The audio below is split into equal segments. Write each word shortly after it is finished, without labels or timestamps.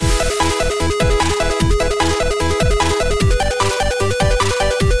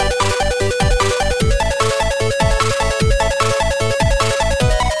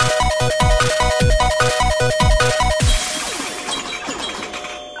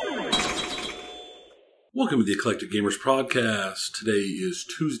Welcome to the Eclectic Gamers Podcast. Today is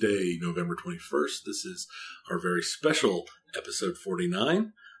Tuesday, November 21st. This is our very special episode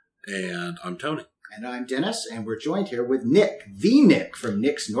 49, and I'm Tony. And I'm Dennis, and we're joined here with Nick, the Nick, from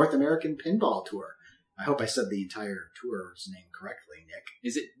Nick's North American Pinball Tour. I hope I said the entire tour's name correctly, Nick.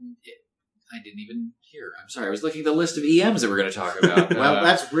 Is it? I didn't even hear. I'm sorry. I was looking at the list of EMs that we're going to talk about. Well,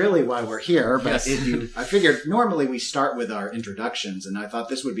 that's really why we're here. But yes. I figured normally we start with our introductions, and I thought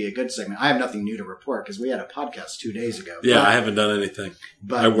this would be a good segment. I have nothing new to report because we had a podcast 2 days ago. Yeah, I haven't done anything.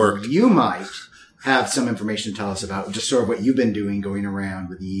 But I worked. You might have some information to tell us about just sort of what you've been doing going around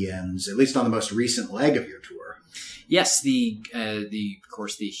with EMs, at least on the most recent leg of your tour. Yes, of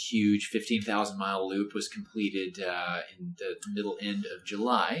course the huge 15,000 mile loop was completed in the middle end of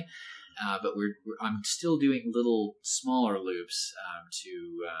July. But I'm still doing little smaller loops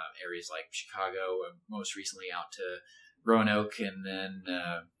to areas like Chicago, most recently out to Roanoke, and then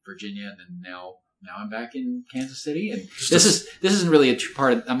Virginia, and then now I'm back in Kansas City. And this isn't really a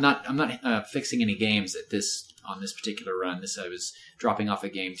part of. I'm not fixing any games on this particular run. I was dropping off a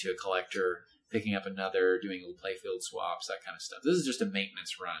game to a collector, picking up another, doing little playfield swaps, that kind of stuff. This is just a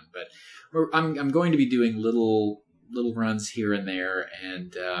maintenance run, but I'm going to be doing little runs here and there,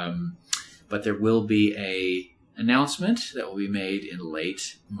 and but there will be a announcement that will be made in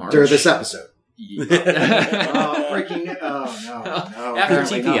late March. During this episode. Yeah. No. After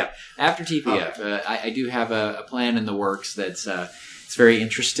TPF. Okay. I do have a plan in the works that's it's very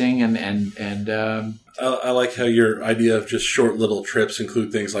interesting, and I like how your idea of just short little trips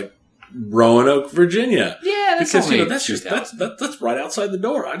include things like Roanoke, Virginia. Yeah, that's because that's right outside the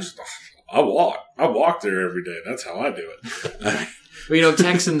door. I walk there every day. That's how I do it. Well,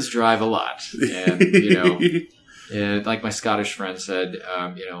 Texans drive a lot, and like my Scottish friend said,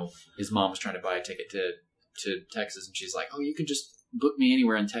 his mom was trying to buy a ticket to Texas, and she's like, "Oh, you can just book me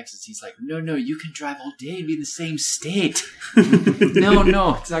anywhere in Texas." He's like, "No, you can drive all day and be in the same state." No,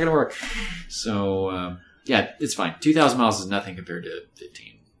 it's not going to work. So, it's fine. 2,000 miles is nothing compared to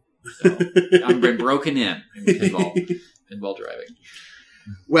 15. So, I've been broken in pinball driving.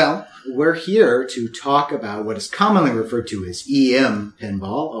 Well, we're here to talk about what is commonly referred to as EM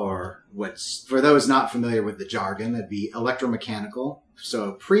pinball, or what's, for those not familiar with the jargon, that'd be electromechanical.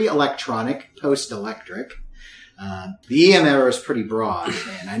 So pre-electronic, post-electric. The EM era is pretty broad,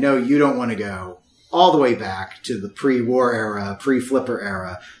 and I know you don't want to go all the way back to the pre-war era, pre-flipper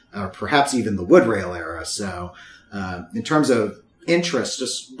era, or perhaps even the wood rail era. So in terms of interest,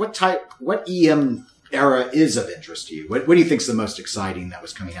 just what EM era is of interest to you? What do you think is the most exciting that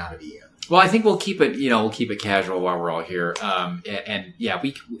was coming out of EM? Well, I think we'll keep it casual while we're all here.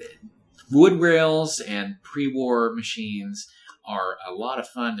 Wood rails and pre-war machines are a lot of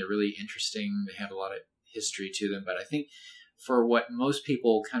fun. They're really interesting. They have a lot of history to them. But I think for what most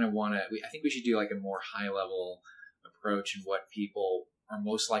people kind of want to, I think we should do like a more high-level approach in what people are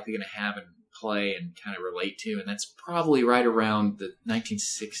most likely going to have and play and kind of relate to, and that's probably right around the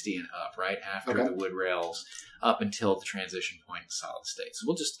 1960 and up, right after the wood rails, up until the transition point in solid state. So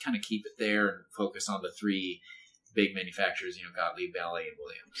we'll just kind of keep it there and focus on the three big manufacturers, Gottlieb, Bally, and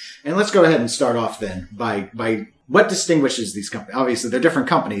Williams. And let's go ahead and start off then by what distinguishes these companies. Obviously, they're different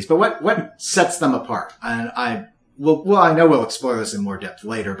companies, but what sets them apart? And I know we'll explore this in more depth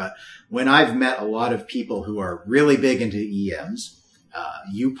later, but when I've met a lot of people who are really big into EMs,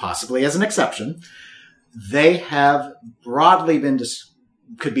 you possibly as an exception, they have broadly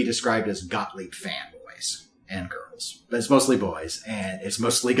could be described as Gottlieb fanboys and girls, but it's mostly boys and it's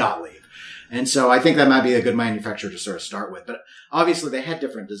mostly Gottlieb. And so I think that might be a good manufacturer to sort of start with, but obviously they had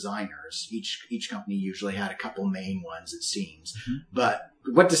different designers. Each company usually had a couple main ones, it seems, but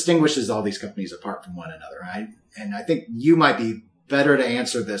what distinguishes all these companies apart from one another? And I think you might be better to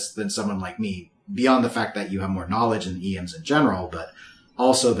answer this than someone like me, beyond the fact that you have more knowledge in EMs in general, but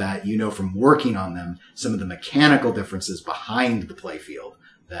also that from working on them, some of the mechanical differences behind the playfield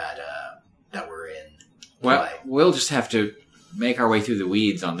that we're in. Well, we'll just have to make our way through the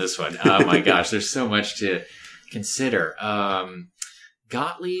weeds on this one. Oh my gosh, there's so much to consider.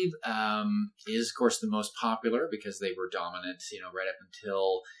 Gottlieb is, of course, the most popular because they were dominant, right up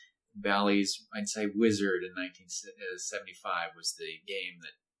until Bally's, I'd say, Wizard in 1975 was the game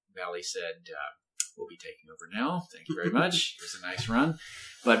that Bally said, we'll be taking over now. Thank you very much. It was a nice run.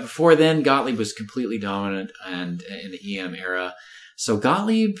 But before then, Gottlieb was completely dominant and in the EM era. So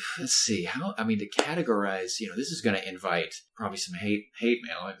Gottlieb, let's see, to categorize, this is going to invite probably some hate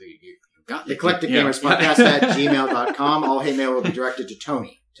mail. Gottlieb, Eclectic Gamers Podcast at gmail.com. All hate mail will be directed to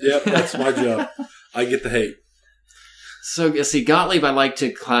Tony. Yep, that's my job. I get the hate. So, see, Gottlieb, I like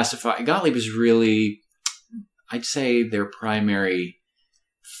to classify. Gottlieb is really, I'd say, their primary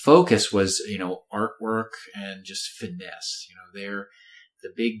focus was, artwork and just finesse. They're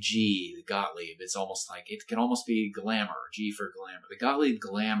the big G, the Gottlieb. It's almost like it can almost be glamour, G for glamour. The Gottlieb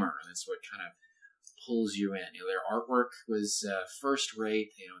glamour, that's what kind of pulls you in. Their artwork was first rate.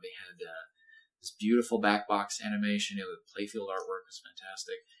 They had this beautiful back box animation. The Playfield artwork was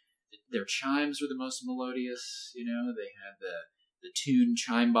fantastic. Their chimes were the most melodious. They had the tune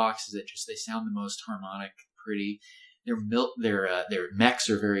chime boxes that they sound the most harmonic, pretty. Their mechs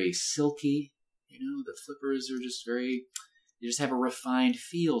are very silky. The flippers are just very. They just have a refined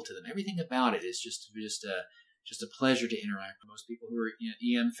feel to them. Everything about it is just a pleasure to interact with. Most people who are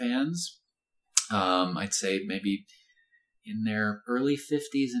EM fans, I'd say maybe in their early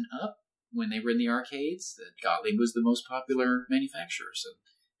 50s and up, when they were in the arcades, that Gottlieb was the most popular manufacturer. So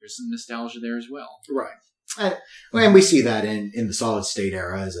there's some nostalgia there as well. Right. And we see that in the solid state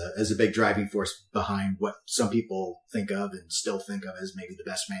era as a big driving force behind what some people think of and still think of as maybe the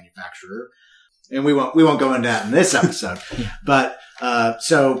best manufacturer. And we won't go into that in this episode. But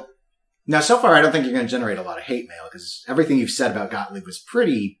so far, I don't think you're going to generate a lot of hate mail because everything you've said about Gottlieb was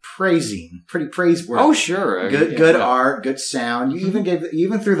pretty praiseworthy. Oh, sure. Good art, good sound. You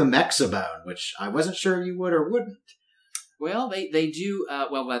even threw the mechs a bone, which I wasn't sure you would or wouldn't. Well, they do.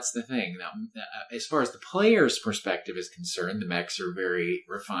 Well, that's the thing. Now, as far as the player's perspective is concerned, the mechs are very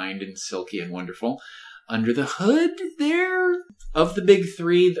refined and silky and wonderful. Under the hood, they're, of the big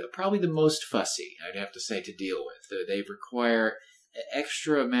three, probably the most fussy, I'd have to say, to deal with. They require an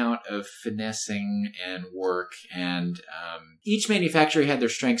extra amount of finessing and work, and each manufacturer had their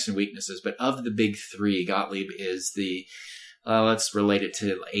strengths and weaknesses, but of the big three, Gottlieb is the, let's relate it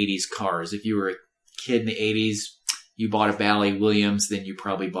to 80s cars. If you were a kid in the 80s, you bought a Bally Williams, then you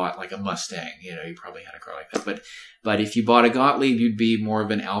probably bought like a Mustang. You probably had a car like that. But if you bought a Gottlieb, you'd be more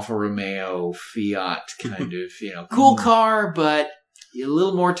of an Alfa Romeo, Fiat kind of, cool car, but a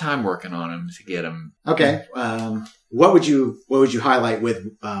little more time working on them to get them. Okay. What would you highlight with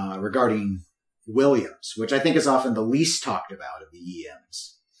regarding Williams, which I think is often the least talked about of the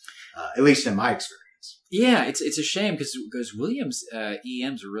EMs, at least in my experience. Yeah, it's a shame because Williams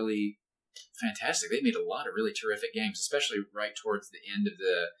EMs are really fantastic. They made a lot of really terrific games, especially right towards the end of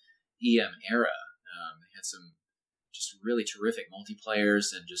the EM era. They had some just really terrific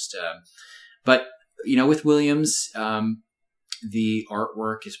multiplayers and just, but with Williams, the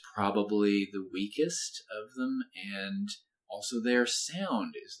artwork is probably the weakest of them, and also their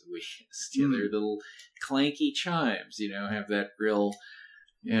sound is the weakest. Their little clanky chimes, have that real,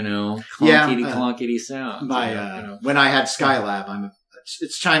 clunkety sound. When I had Skylab,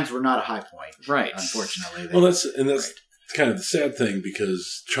 its chimes were not a high point, right? Unfortunately, that's kind of the sad thing,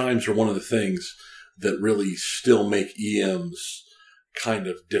 because chimes are one of the things that really still make EMs kind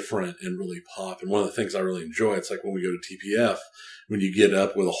of different and really pop. And one of the things I really enjoy, it's like when we go to TPF, when you get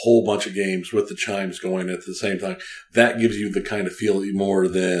up with a whole bunch of games with the chimes going at the same time, that gives you the kind of feel more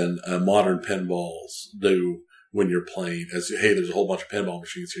than modern pinballs do when you're playing. As hey, there's a whole bunch of pinball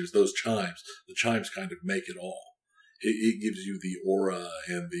machines here. Those chimes, the chimes kind of make it all. It gives you the aura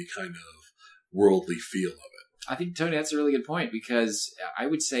and the kind of worldly feel of it. I think, Tony, that's a really good point, because I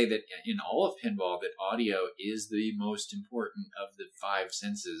would say that in all of pinball, that audio is the most important of the five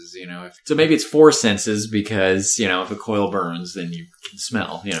senses, So maybe it's four senses because, if a coil burns, then you can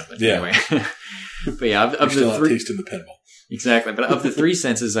smell, But anyway. But yeah, of still the three... tasting the pinball. Exactly. But of the three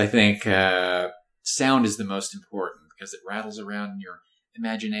senses, I think sound is the most important because it rattles around in your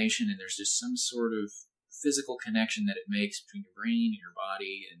imagination, and there's just some sort of physical connection that it makes between your brain and your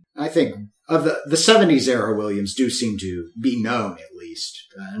body. And I think of the 70s era Williams do seem to be known, at least,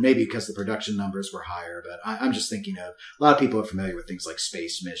 maybe because the production numbers were higher, but I'm just thinking of a lot of people are familiar with things like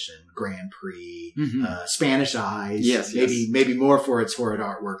Space Mission, Grand Prix, Spanish Eyes, maybe more for its horrid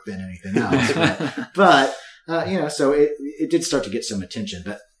artwork than anything else. but so it did start to get some attention,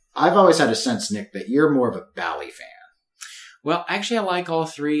 but I've always had a sense, Nick, that you're more of a Bally fan. Well, actually, I like all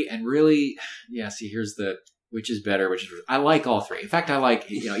three, and really, here's the which is better, I like all three. In fact, I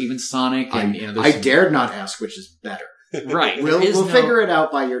like even Sonic, and I dared not ask which is better. Right, we'll figure it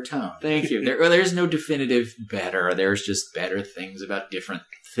out by your tone. Thank you. There's no definitive better. There's just better things about different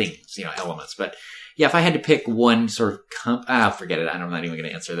things, elements. But yeah, if I had to pick one sort of forget it. I'm not even going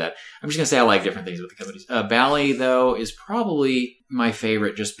to answer that. I'm just going to say I like different things with the companies. Bally, though, is probably my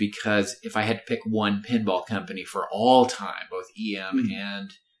favorite just because if I had to pick one pinball company for all time, both EM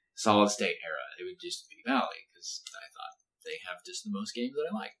and solid state era, it would just be Bally, because I thought they have just the most games that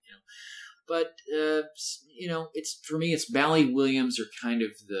I like. But it's for me, it's Bally Williams are kind of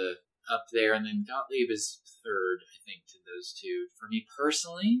the up there, and then Gottlieb is third, I think, to those two. For me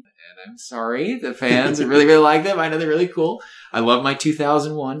personally, and I'm sorry, the fans really, really like them. I know they're really cool. I love my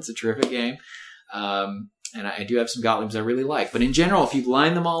 2001. It's a terrific game. And I do have some Gottliebs I really like. But in general, if you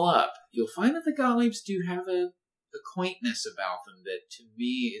line them all up, you'll find that the Gottliebs do have a quaintness about them that, to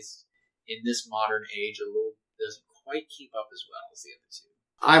me, is, in this modern age, doesn't quite keep up as well as the other two.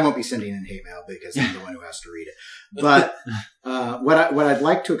 I won't be sending in hate mail because I'm the one who has to read it. But what I'd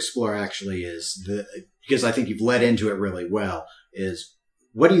like to explore actually is because I think you've led into it really well, is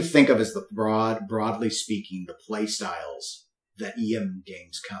what do you think of as the broadly speaking, the play styles that EM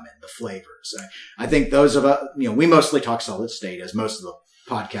games come in, the flavors? I think those of us, we mostly talk solid state, as most of the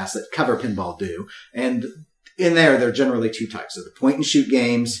podcasts that cover pinball do. And in there are generally two types of the point and shoot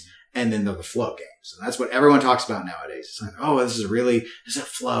games, and then the flow games. And that's what everyone talks about nowadays. It's like, oh, this is a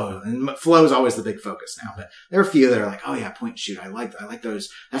flow. And flow is always the big focus now. But there are a few that are like, oh yeah, point and shoot. I like those.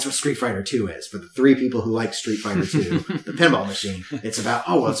 That's what Street Fighter 2 is. For the three people who like Street Fighter 2, the pinball machine, it's about,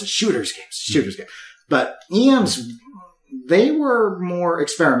 it's a shooter's game. But EMs, they were more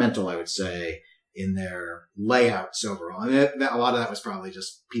experimental, I would say, in their layouts overall. I mean, a lot of that was probably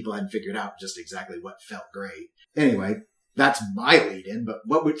just people hadn't figured out just exactly what felt great. Anyway, that's my lead in, but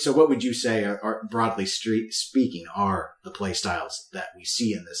what would you say are broadly speaking are the play styles that we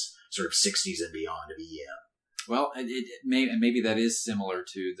see in this sort of 60s and beyond of EM? Well, maybe that is similar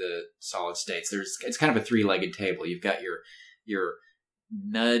to the solid states. It's kind of a three-legged table. You've got your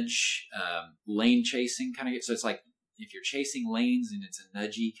nudge, lane chasing kind of game. So it's like if you're chasing lanes and it's a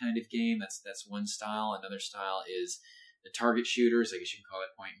nudgy kind of game, that's one style. Another style is the target shooters. I guess you can call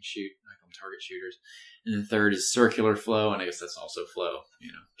it point and shoot. I call them target shooters. And the third is circular flow, and I guess that's also flow,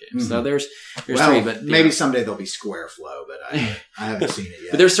 games. Mm-hmm. So there's three, but maybe someday there'll be square flow, but I haven't seen it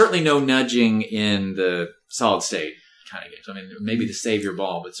yet. But there's certainly no nudging in the solid state kind of games. I mean, maybe to save your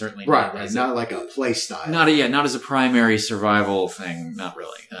ball, but certainly not like a play style. Not as a primary survival thing. Not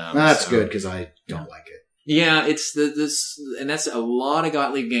really. That's good because I don't like it. Yeah, it's and that's a lot of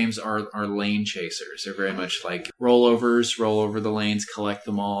Gottlieb games are lane chasers. They're very much like rollovers, roll over the lanes, collect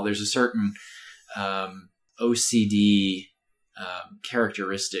them all. There's a certain OCD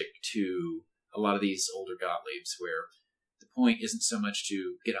characteristic to a lot of these older Gottliebs, where the point isn't so much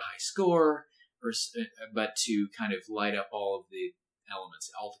to get a high score, but to kind of light up all of the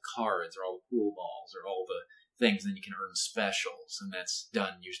elements, all the cards, or all the pool balls, or all the things. Then you can earn specials, and that's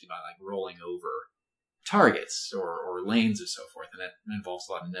done usually by like rolling over targets or lanes or so forth, and that involves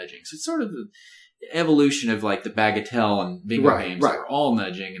a lot of nudging. So it's sort of the evolution of like the Bagatelle and bingo games that are all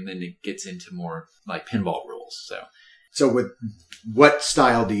nudging, and then it gets into more like pinball rules. So with what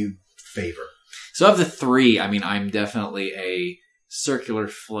style do you favor? So of the three, I mean, I'm definitely a circular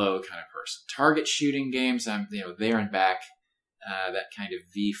flow kind of person. Target shooting games, I'm there and back. That kind of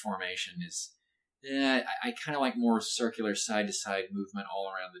V formation is. I kind of like more circular side-to-side movement all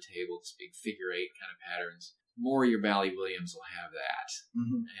around the table, this big figure eight kind of patterns. More your Bally Williams will have that,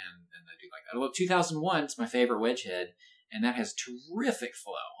 and I do like that. Although 2001 is my favorite wedge head, and that has terrific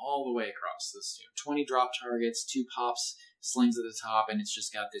flow all the way across this 20 drop targets, 2 pops, slings at the top, and it's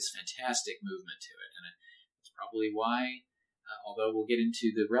just got this fantastic movement to it. And it's probably why, although we'll get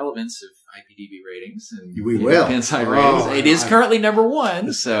into the relevance of IPDB ratings and we will Pinside ratings, it is currently number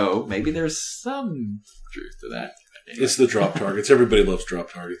 1, so maybe there's some truth to that. It's the drop targets. Everybody loves drop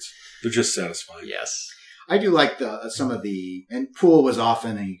targets. They're just satisfying. Yes. I do like some of the, and pool was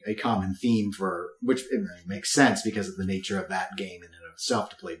often a common theme for, which it makes sense because of the nature of that game in and of itself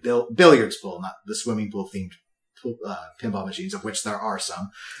to play billiards pool, not the swimming pool themed pinball machines, of which there are some,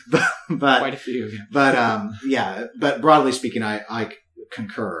 but quite a few. Yeah. But broadly speaking, I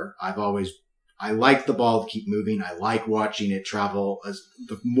concur. I like the ball to keep moving. I like watching it travel.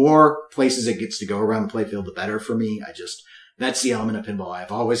 The more places it gets to go around the playfield, the better for me. That's the element of pinball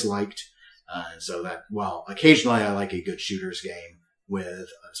I've always liked. So that, occasionally I like a good shooter's game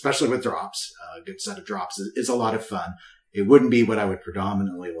especially with drops. A good set of drops is a lot of fun. It wouldn't be what I would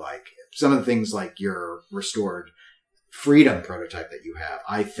predominantly like. Some of the things like your restored Freedom prototype that you have,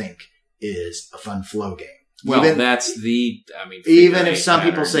 I think is a fun flow game. Well, even if some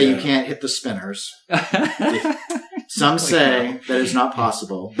people say you can't hit the spinners, some say that is not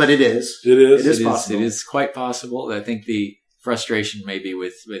possible, but it is. It is possible. It is quite possible. I think the frustration maybe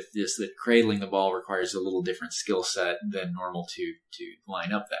with just that cradling the ball requires a little different skill set than normal to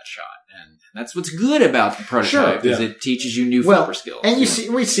line up that shot, and that's what's good about the prototype is it teaches you new flipper skills. And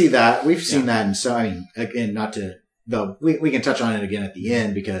we see that we've seen that, and so again, not to though we can touch on it again at the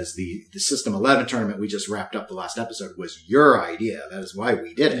end because the System 11 tournament we just wrapped up the last episode was your idea. That is why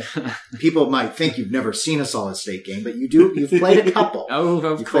we did it. People might think you've never seen a solid state game, but you've played a couple. Oh,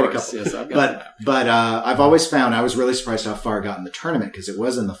 of course. Yes, I've got that. But I've always found, I was really surprised how far I got in the tournament because it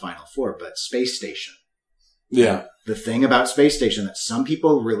was in the Final Four, but Space Station. Yeah. The thing about Space Station that some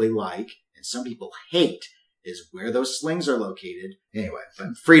people really like and some people hate is where those slings are located. Anyway,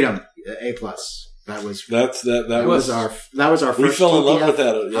 but Freedom, A+. That was our first. We fell in love TPF. with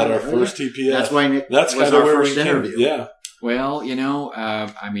that at our first TPF. That's why Nick That's was kind of our where first we interview. Yeah. Well,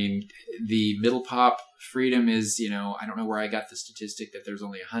 I mean, the Middle Pop Freedom is, I don't know where I got the statistic that there's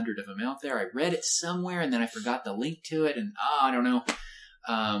only 100 of them out there. I read it somewhere and then I forgot the link to it, and I don't know.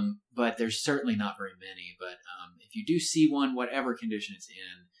 But there's certainly not very many. But if you do see one, whatever condition it's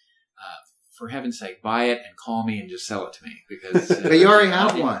in, for heaven's sake, buy it and call me and just sell it to me because. But you already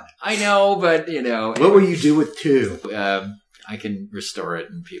have one. I know, but what will you do with two? I can restore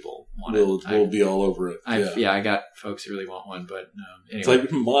it and people want We'll it. be all over it. I got folks who really want one, but anyway. It's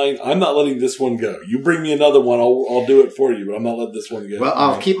like mine. I'm not letting this one go. You bring me another one, I'll do it for you, but I'm not letting this one go. Well,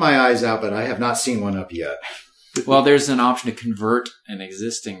 I'll keep my eyes out, but I have not seen one up yet. Well, there's an option to convert an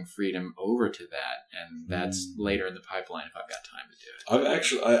existing Freedom over to that, and that's later in the pipeline if I've got time to do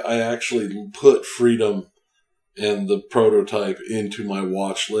it. I actually put Freedom and the prototype into my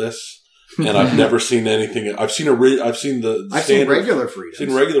watch list, and I've never seen anything. I've seen I've seen regular Freedoms.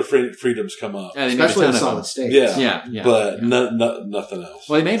 Seen regular Freedoms come up, especially in solid state. Yeah, but nothing else.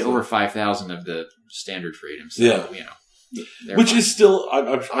 Well, they made over 5,000 of the standard Freedoms. So, which is still,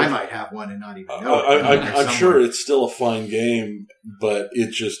 I might have one and not even know. I'm sure it's still a fine game, but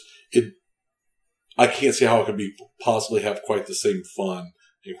I can't see how it could possibly have quite the same fun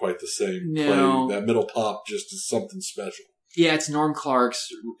and quite the same play. That Middle Pop just is something special. Yeah, it's Norm Clark's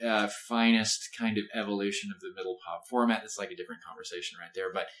finest kind of evolution of the Middle Pop format. It's like a different conversation right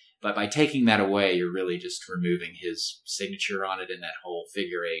there. But by taking that away, you're really just removing his signature on it and that whole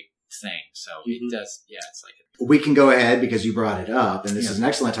figure eight thing. So it does, it's like we can go ahead because you brought it up, and this is an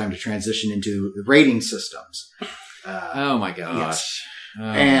excellent time to transition into the rating systems. Oh my gosh. Yes.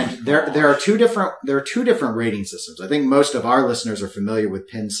 And there are two different rating systems. I think most of our listeners are familiar with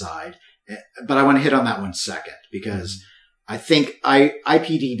Pinside, but I want to hit on that one second because I think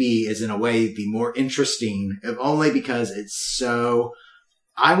IPDB is in a way the more interesting, only because it's so,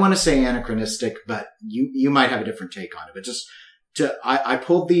 I want to say anachronistic, but you might have a different take on it. But I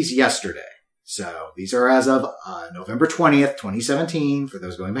pulled these yesterday. So these are as of November 20th, 2017, for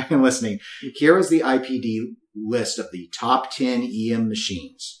those going back and listening. Here is the IPD list of the top 10 EM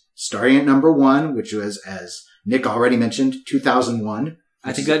machines. Starting at number 1, which was, as Nick already mentioned, 2001.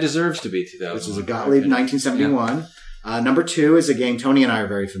 I think that deserves to be 2001. This is a Gottlieb 1971. Yeah. Number 2 is a game Tony and I are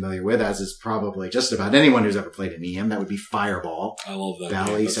very familiar with, as is probably just about anyone who's ever played an EM. That would be Fireball. I love that.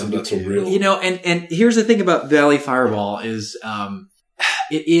 Valley 72. And here's the thing about Valley Fireball is,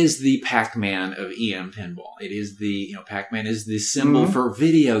 it is the Pac-Man of EM pinball. It is Pac-Man is the symbol for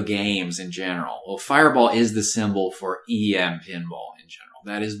video games in general. Well, Fireball is the symbol for EM pinball in general.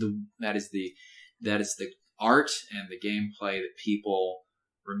 That is the art and the gameplay that people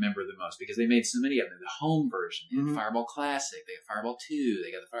remember the most because they made so many of them. The home version, they had Fireball Classic, they have Fireball 2,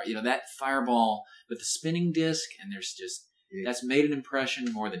 they got the that Fireball with the spinning disc, and that's made an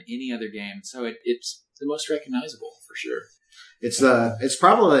impression more than any other game. So it's the most recognizable for sure. It's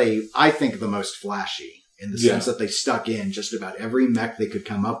probably, I think, the most flashy in the sense that they stuck in just about every mech they could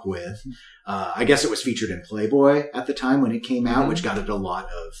come up with. I guess it was featured in Playboy at the time when it came out, which got it a lot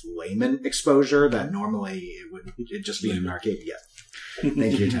of layman exposure that normally it'd just be in an arcade. Yeah.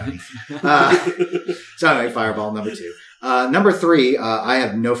 Thank you, Tony. So anyway, Fireball, number 2. Number 3, I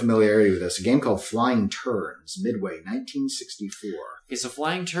have no familiarity with this. A game called Flying Turns, Midway, 1964. Okay, so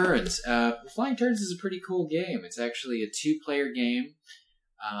Flying Turns. Flying Turns is a pretty cool game. It's actually a 2-player game,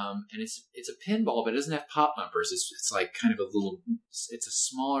 and it's a pinball, but it doesn't have pop bumpers. It's like kind of it's a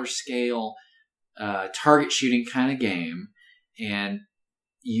smaller scale target shooting kind of game, and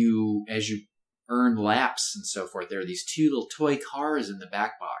as you earn laps and so forth, there are these 2 little toy cars in the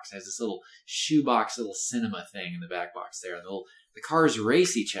back box. It has this little shoebox, little cinema thing in the back box there. And the cars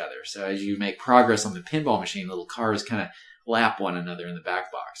race each other. So as you make progress on the pinball machine, little cars kind of lap one another in the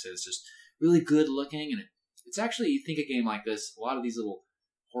back box. And it's just really good looking. And it's actually, you think a game like this, a lot of these little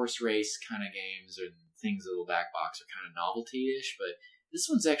horse race kind of games and things in the little back box are kind of novelty-ish, but this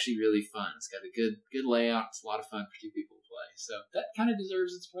one's actually really fun. It's got a good layout. It's a lot of fun for 2 people to play. So that kind of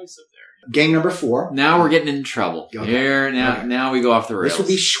deserves its place up there. Game number 4. Now we're getting into trouble. Now we go off the rails. This will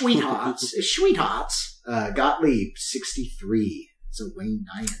be Sweethearts. Sweethearts. Gottlieb 63. It's a Wayne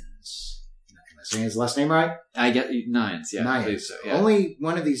Nyans. I saying his last name right? I get Nines. Yeah, I believe Nines. so. Yeah. Only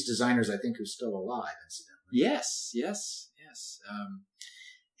one of these designers, I think, who's still alive, incidentally. Yes.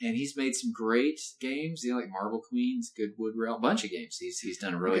 And he's made some great games, like Marble Queens, Goodwood Rail, a bunch of games. He's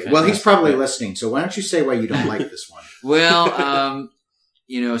done a really Okay. Well, he's fantastic probably job. listening, so why don't you say why you don't like this one? Well,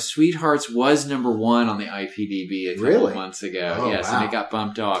 Sweethearts was number 1 on the IPDB a couple of months ago. Oh, yes, wow. and it got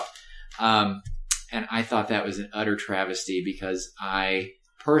bumped off. And I thought that was an utter travesty because I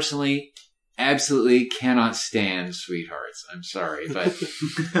personally absolutely cannot stand Sweethearts. I'm sorry, but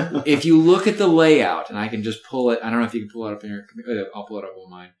if you look at the layout, and I can just pull it, I don't know if you can pull it up in your, I'll pull it up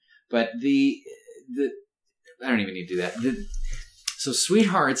on mine, but I don't even need to do that. So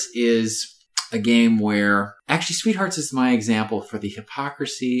Sweethearts is a game where, actually Sweethearts is my example for the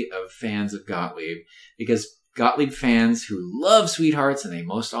hypocrisy of fans of Gottlieb, because Gottlieb fans who love Sweethearts, and they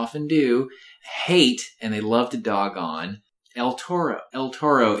most often do, hate, and they love to dog on El Toro. El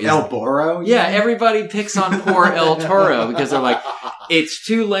Toro is... El Boro? Yeah, everybody picks on poor El Toro because they're like, it's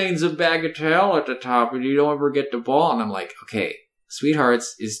 2 lanes of bagatelle at the top and you don't ever get the ball. And I'm like, okay,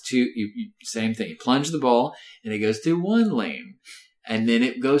 Sweethearts is same thing. You plunge the ball and it goes through 1 lane. And then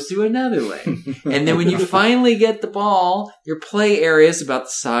it goes through another lane. And then when you finally get the ball, your play area is about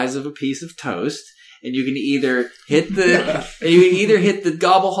the size of a piece of toast. And you can either hit the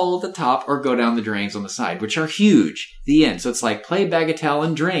gobble hole at the top or go down the drains on the side, which are huge. The end. So it's like play bagatelle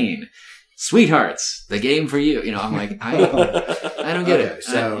and drain. Sweethearts, the game for you. I'm like, I don't get it.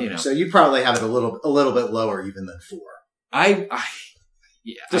 So you probably have it a little bit lower even than 4.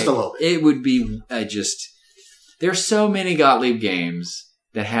 Just a little bit. It would be there's so many Gottlieb games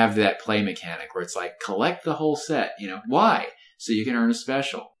that have that play mechanic where it's like collect the whole set. Why? So you can earn a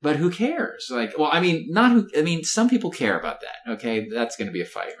special. But who cares? Some people care about that. Okay, that's going to be a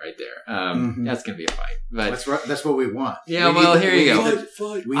fight right there. That's going to be a fight. But that's what we want. Yeah, here you go.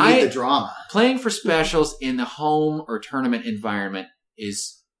 We need the drama. Playing for specials in the home or tournament environment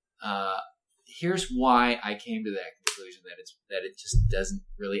is. Here's why I came to that conclusion that it just doesn't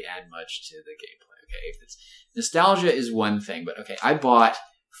really add much to the gameplay. Okay, nostalgia is one thing, but okay, I bought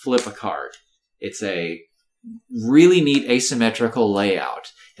Flip a Card. It's a really neat asymmetrical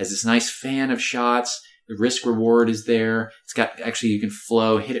layout. It has this nice fan of shots. The risk reward is there. It's got, actually you can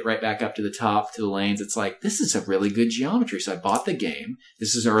hit it right back up to the top, to the lanes. It's like, this is a really good geometry. So I bought the game.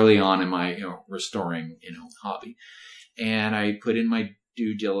 This is early on in my, restoring, hobby. And I put in my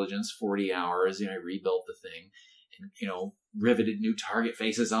due diligence, 40 hours, I rebuilt the thing and, riveted new target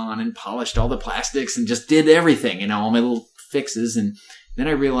faces on and polished all the plastics and just did everything, all my little fixes. And then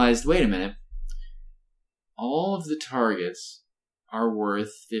I realized, wait a minute. All of the targets are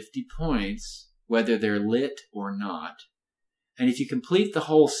worth 50 points, whether they're lit or not. And if you complete the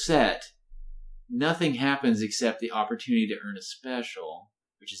whole set, nothing happens except the opportunity to earn a special,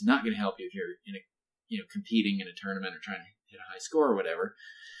 which is not going to help you if you're competing in a tournament or trying to hit a high score or whatever.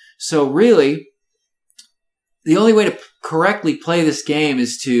 So really, the only way to correctly play this game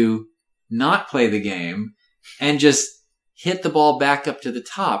is to not play the game and just hit the ball back up to the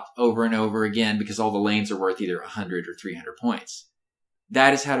top over and over again because all the lanes are worth either 100 or 300 points.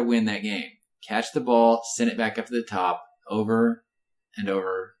 That is how to win that game. Catch the ball, send it back up to the top over and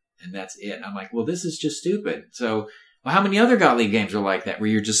over, and that's it. And I'm like, well, this is just stupid. So, how many other Gottlieb games are like that where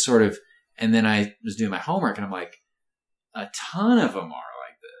you're just sort of, and then I was doing my homework and I'm like, a ton of them are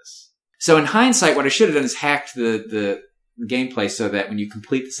like this. So in hindsight, what I should have done is hacked the gameplay so that when you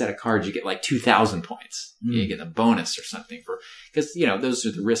complete the set of cards, you get like 2,000 points. You get a bonus or something because those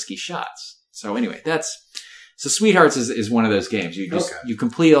are the risky shots. So anyway, so Sweethearts is one of those games. You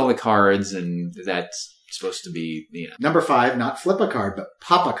complete all the cards, and that's supposed to be, Number 5, not Flip a Card, but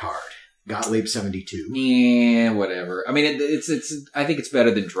Pop a Card. Gottlieb 72. Yeah, whatever. I mean, I think it's better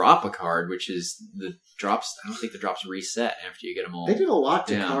than Drop a Card, which is the drops. I don't think the drops reset after you get them all. They did a lot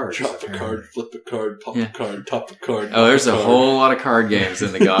to cards. Drop a card, flip a card, pop a card, top a card. Oh, there's a whole lot of card games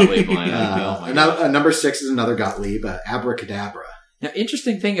in the Gottlieb lineup. Number 6 is another Gottlieb, Abracadabra. Now,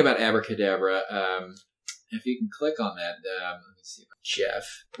 interesting thing about Abracadabra, if you can click on that, let me see,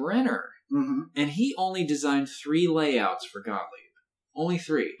 Jeff Brenner. Mm-hmm. And he only designed 3 layouts for Gottlieb. Only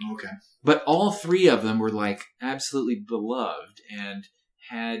 3. Okay. But all 3 of them were like absolutely beloved and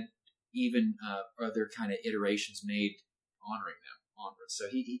had even other kind of iterations made honoring them onwards.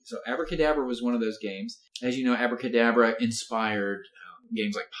 So Abracadabra was one of those games. As you know, Abracadabra inspired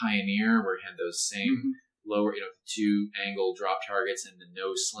games like Pioneer, where it had those same lower, 2 angle drop targets and the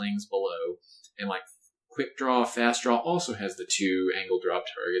no slings below. And like Quick Draw, Fast Draw also has the 2 angle drop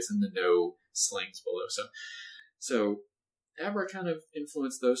targets and the no slings below. So Abra kind of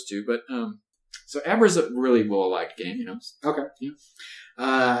influenced those 2, but So Abra's a really well-liked game, you know. Okay. Yeah.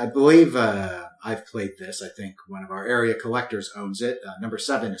 I believe I've played this. I think one of our area collectors owns it. Number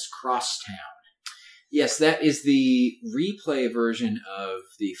 7 is Crosstown. Yes, that is the replay version of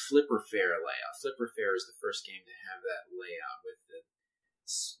the Flipper Fair layout. Flipper Fair is the first game to have that layout with the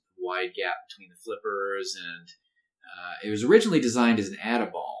wide gap between the flippers, and it was originally designed as an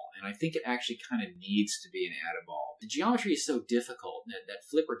add-a-ball, and I think it actually kind of needs to be an add-a-ball. The geometry is so difficult that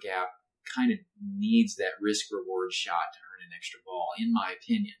flipper gap kind of needs that risk-reward shot to earn an extra ball, in my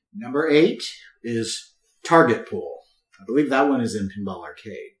opinion. Number 8 is Target Pool. I believe that one is in Pinball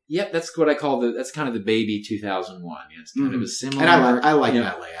Arcade. Yep, that's what I call that's kind of the baby 2001. Yeah, it's kind of a similar. And I like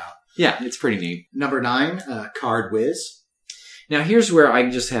that layout. Yeah, it's pretty neat. Number 9, Card Whiz. Now here's where I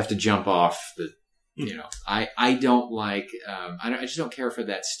just have to jump off the. You know, I don't like. I just don't care for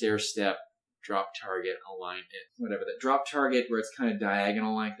that stair step drop target alignment, whatever that drop target where it's kind of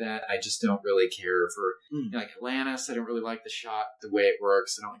diagonal like that. I just don't really care for like Atlantis. I don't really like the shot, the way it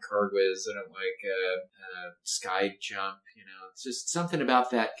works. I don't like Card Whiz. I don't like Sky Jump. You know, it's just something about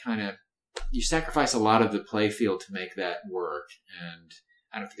that kind of. You sacrifice a lot of the play field to make that work, and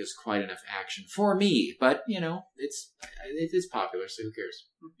I don't think there's quite enough action for me. But you know, it's popular, so who cares?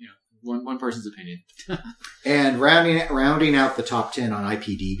 You know. One person's opinion. And rounding out the top 10 on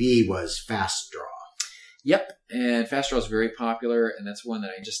IPDB was Fast Draw. Yep, and Fast Draw is very popular, and that's one that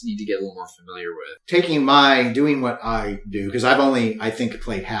I just need to get a little more familiar with. Doing what I do, because I've only, I think,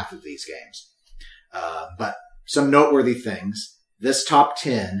 played half of these games. But some noteworthy things. This top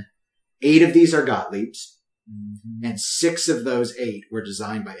 10, 8 of these are Gottlieb's, and 6 of those 8 were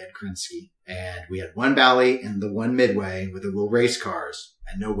designed by Ed Krinsky. And we had 1 Bally and the 1 Midway with the little race cars.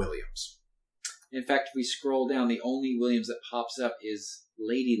 And no Williams. In fact, if we scroll down, the only Williams that pops up is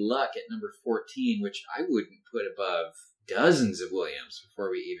Lady Luck at number 14, which I wouldn't put above dozens of Williams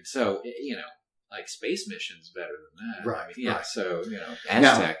before we even. So, you know, like Space Mission's better than that. Right. I mean, yeah. Right. So, you know,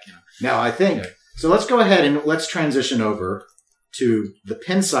 Aztec. Now, I think, so let's go ahead and let's transition over to the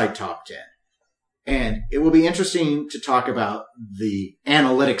Pinside top 10. And it will be interesting to talk about the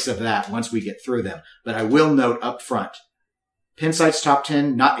analytics of that once we get through them. But I will note up front, Pinside's top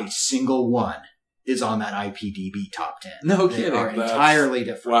 10, not a single one is on that IPDB top 10. No they kidding. Are entirely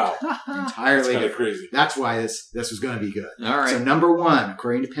different. Wow. Entirely That's different. crazy. That's why this was going to be good. All right. So number 1,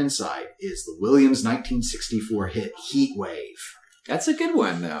 according to Pinside, is the Williams 1964 hit Heat Wave. That's a good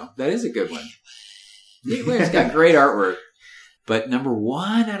one, though. That is a good one. Heat Wave's got great artwork. But number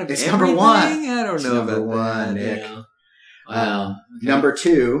 1 out of It's everything? number 1. I don't It's know number about 1, that. Nick. Yeah. Wow. Okay. Number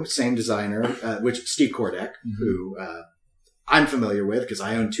 2, same designer, which Steve Kordek, who I'm familiar with because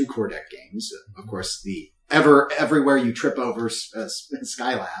I own 2 Kordek games. Of course, the Everywhere You Trip Over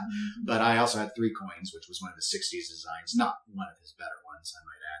Skylab, but I also had 3 Coins, which was one of the 60s designs, not one of his better ones, I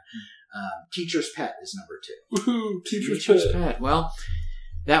might add. Teacher's Pet is number 2. Woohoo! Teacher's Pet. Well,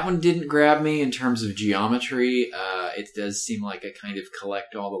 that one didn't grab me in terms of geometry. It does seem like a kind of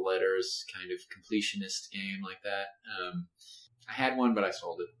collect all the letters, kind of completionist game like that. I had one, but I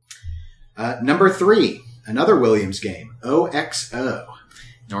sold it. Number 3, another Williams game, OXO.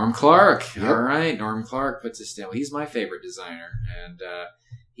 Norm Clark. Yep. All right, Norm Clark puts us down. He's my favorite designer, and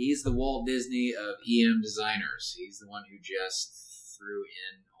he's the Walt Disney of EM designers. He's the one who just threw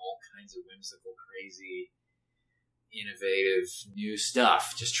in all kinds of whimsical, crazy, innovative, new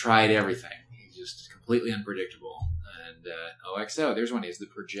stuff. Just tried everything. He's just completely unpredictable. And OXO, there's one. He has the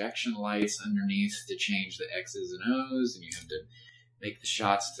projection lights underneath to change the X's and O's, and you have to make the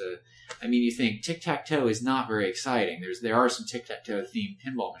shots to. I mean, you think tic-tac-toe is not very exciting. There are some tic-tac-toe themed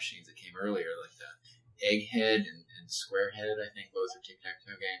pinball machines that came earlier, like the Egghead and Squarehead. I think both are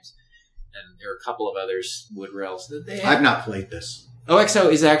tic-tac-toe games, and there are a couple of others, wood rails. I've not played this. OXO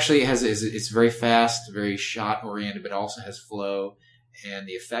is actually it's very fast, very shot oriented, but also has flow, and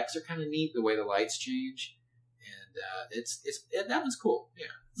the effects are kind of neat. The way the lights change, and that one's cool. Yeah,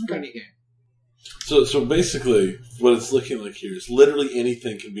 it's a pretty neat game. So basically, what it's looking like here is literally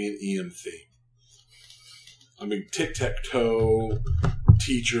anything can be an EM theme. I mean, tic-tac-toe,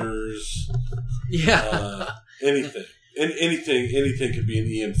 teachers, anything. And anything could be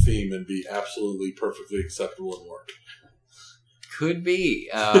an EM theme and be absolutely perfectly acceptable and work. Could be.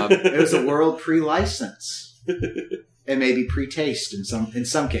 It was a world pre-license. And maybe pre-taste in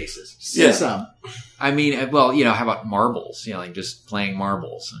some cases. Yeah. Some. I mean, well, how about marbles? Like just playing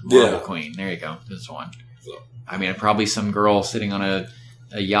marbles. Marble Queen. There you go. This one. So. I mean, probably some girl sitting on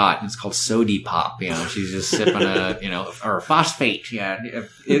a yacht, and it's called Sody Pop. She's just sipping or a phosphate. Yeah.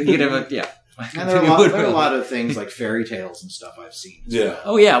 Yeah. And there are a lot of things like fairy tales and stuff I've seen. Yeah.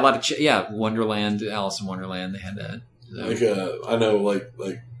 Oh, yeah. A lot of, Wonderland, Alice in Wonderland, they had that. Like, I know, like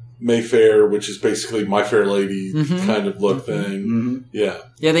Mayfair, which is basically My Fair Lady kind of look thing. Mm-hmm. Yeah.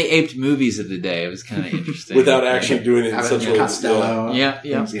 Yeah, they aped movies of the day. It was kind of interesting. Without actually doing it in such a Costello. Yeah.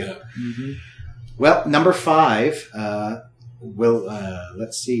 Mm-hmm. Well, number 5,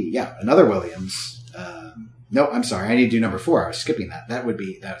 let's see. Yeah, another Williams. No, I'm sorry. I need to do number 4. I was skipping that.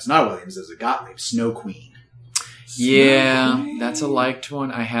 That's not a Williams. It's a Gottlieb. Snow Queen. Yeah, that's a liked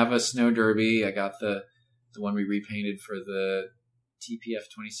one. I have a Snow Derby. I got the one we repainted for the TPF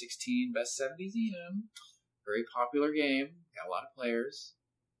 2016 Best 70s EM. Very popular game. Got a lot of players.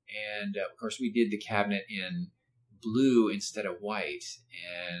 And, of course, we did the cabinet in blue instead of white.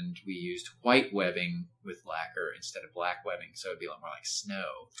 And we used white webbing with lacquer instead of black webbing. So it'd be a lot more like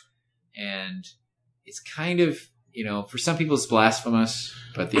snow. And it's kind of, for some people it's blasphemous.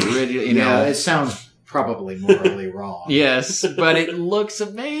 But the original, Yeah, it sounds probably morally wrong. Yes, but it looks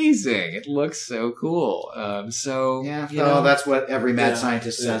amazing. It looks so cool. That's what every mad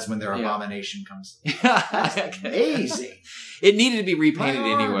scientist says when their abomination comes. That's amazing. It needed to be repainted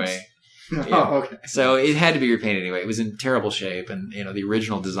anyway. Oh, okay. So it had to be repainted anyway. It was in terrible shape, and the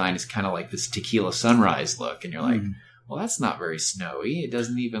original design is kind of like this tequila sunrise look, and you're like, well, that's not very snowy. It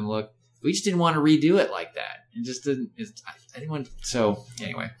doesn't even look. We just didn't want to redo it like that. It just didn't. I didn't want. So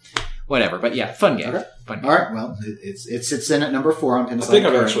anyway. Whatever, but yeah, fun game. Okay. Fun game. All right, well, it sits in at number 4 on Pinside. I think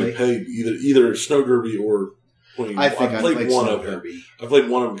I've actually played either Snow Derby or. I think I played one Snow of them. Derby. I played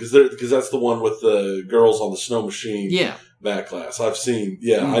one of them because that's the one with the girls on the snow machine. Yeah, back class. I've seen.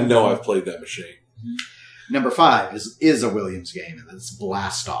 Yeah, I know. I've played that machine. Number 5 is a Williams game, and that's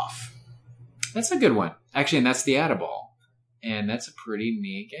Blast Off. That's a good one, actually, and that's the Addaball, and that's a pretty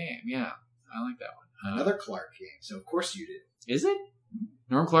neat game. Yeah, I like that one. Another Clark game, so of course you did. Is it?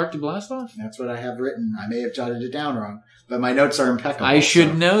 Norm Clark to Blast Off? That's what I have written. I may have jotted it down wrong, but my notes are impeccable. I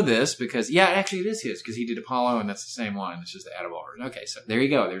should know this because, actually it is his because he did Apollo and that's the same one. It's just the Addaball version. Okay, so there you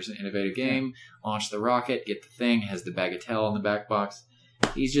go. There's an innovative game. Launch the rocket, get the thing, has the Bagatelle in the back box.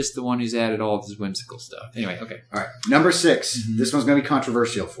 He's just the one who's added all of this whimsical stuff. Anyway, okay. All right, number 6. This one's going to be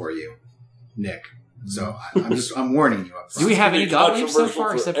controversial for you, Nick. So I'm warning you up front. Do we have any Gottlieb so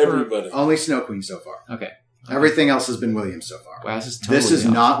far except everybody? Only Snow Queen so far. Okay. Everything else has been Williams so far. Wow, this is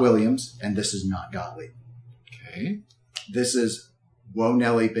not Williams, and this is not Gottlieb. Okay. This is Whoa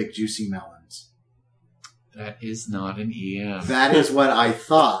Nelly Big Juicy Melons. That is not an EM. That is what I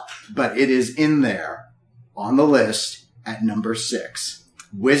thought, but it is in there on the list at number 6.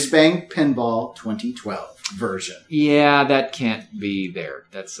 Whiz-Bang Pinball 2012 version. Yeah, that can't be there.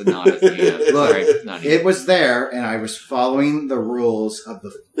 That's not an EM. Look, Sorry, not it was there, and I was following the rules of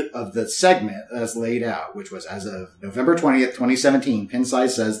the segment as laid out, which was as of November 20th, 2017.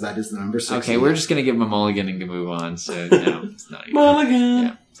 Pinsize says that is the number 6. Okay, we're just going to give him a mulligan and move on. So no, it's not EM. Mulligan.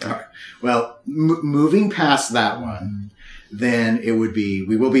 Yeah. All right. Well, moving past that one, then it would be,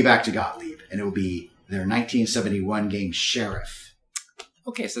 we will be back to Gottlieb, and it will be their 1971 game Sheriff.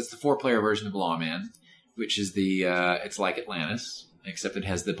 Okay, so it's the 4-player version of Lawman, which is it's like Atlantis, except it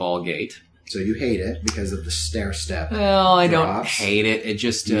has the ball gate. So you hate it because of the stair step. Well, I don't drops. hate it. It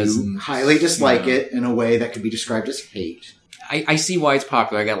just You doesn't. highly dislike it in a way that could be described as hate. I see why it's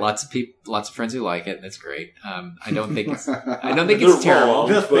popular. I got lots of friends who like it. And that's great. I don't think it's They're terrible.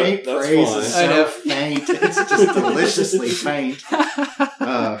 wrong. The faint That's phrase fine. is I know. so faint. It's just deliciously faint.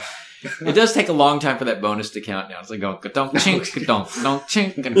 It does take a long time for that bonus to count down. It's like going ka-donk chink, ka-donk, ka-donk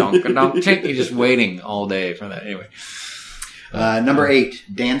chink, ka-donk, ka-donk chink. You're just waiting all day for that. Anyway. Number 8,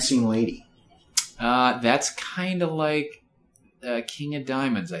 Dancing Lady. That's kind of like King of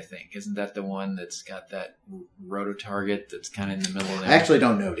Diamonds, I think. Isn't that the one that's got that roto target that's kind of in the middle there? I actually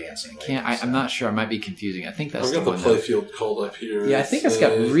don't know Dancing Lady. I'm not sure. I might be confusing. I think that's I've the got the one. playfield called up here. Yeah, I think it's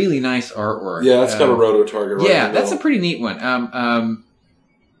got really nice artwork. Yeah, it's got a roto target. Right Yeah, in the that's a middle. pretty neat one.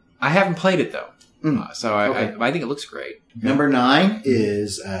 I haven't played it though, so Okay. I think it looks great. Number 9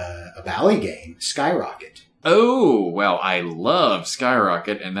 is a Bally game, Skyrocket. Oh, well, I love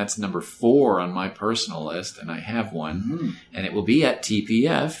Skyrocket, and that's number 4 on my personal list, and I have one, and it will be at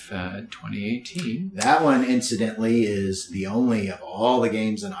TPF 2018. That one, incidentally, is the only of all the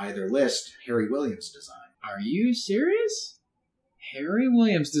games on either list Harry Williams design. Are you serious? Harry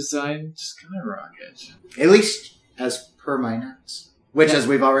Williams designed Skyrocket. At least as per my notes. Which, as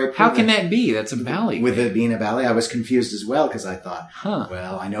we've already How proven, can that be? That's a Bally with game. it being a Bally, I was confused as well because I thought, Huh.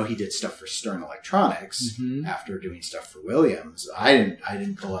 well, I know he did stuff for Stern Electronics Mhm. after doing stuff for Williams. I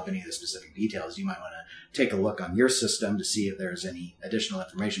didn't pull up any of the specific details. You might want to take a look on your system to see if there's any additional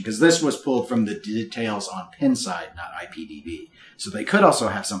information because this was pulled from the details on Pinside, not IPDB. So they could also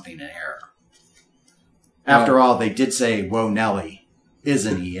have something in error. After all, they did say "Whoa, Nelly" is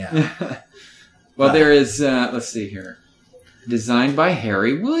an EM. Well, there is. Let's see here. Designed by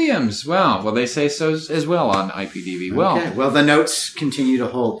Harry Williams. Wow. Well, they say so as well on IPDB. Well, okay. Well, the notes continue to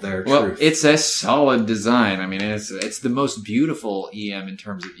hold their truth. It's a solid design. I mean, it's the most beautiful EM in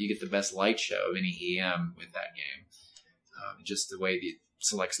terms of you get the best light show of any EM with that game. Just the way it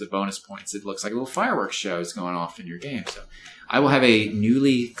selects the bonus points, it looks like a little fireworks show is going off in your game. So I will have a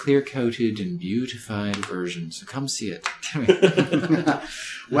newly clear-coated and beautified version. So come see it.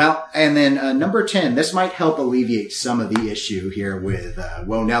 Well, and then number 10, this might help alleviate some of the issue here with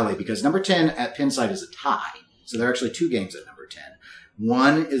Wonelli, because number 10 at Pinside is a tie. So there are actually two games at number 10.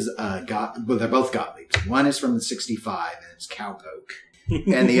 One is, they're both Gottliebs. One is from the 65, and it's Cowpoke.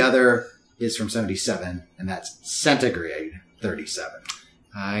 And the other is from 77, and that's Centigrade 37.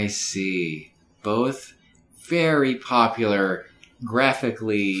 I see. Both very popular,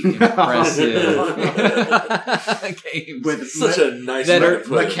 graphically impressive games. With Such a nice that way are to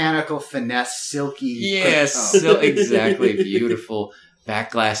put it. mechanical finesse, silky. Yes, so exactly beautiful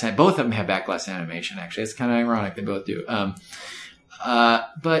backglass. Both of them have backglass animation. Actually, it's kind of ironic they both do.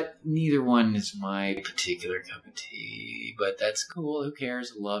 But neither one is my particular cup of tea. But that's cool. Who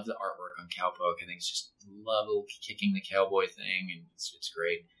cares? I love the artwork on Cowpoke. I think it's just lovely kicking the cowboy thing, and it's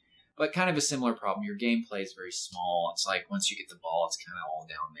great. But kind of a similar problem. Your gameplay is very small. It's like once you get the ball, it's kind of all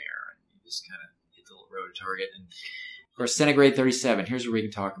down there, and you just kind of hit the little road target. And of course, Centigrade 37. Here's where we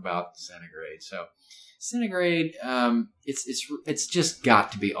can talk about Centigrade. So, Centigrade, it's just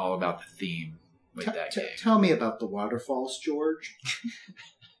got to be all about the theme with that game. Tell me about the waterfalls, George.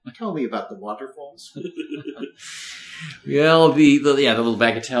 Tell me about the waterfalls. Well, the little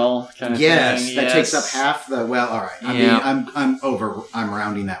bagatelle kind of thing. Yes, that takes up half the. Well, all right. I Yeah. mean, I'm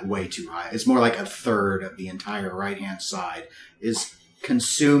rounding that way too high. It's more like a third of the entire right hand side is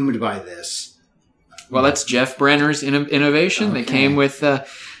consumed by this. Well, that's Jeff Brenner's innovation. Okay. They came with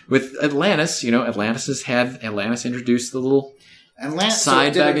Atlantis. You know, Atlantis introduced the little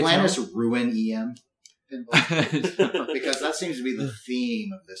side Did bagatelle. Atlantis ruin EM? Because that seems to be the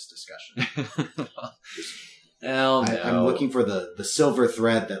theme of this discussion. Hell no. I'm looking for the silver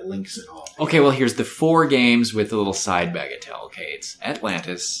thread that links it all. Okay, well, here's the 4 games with the little side bagatelle. Okay, it's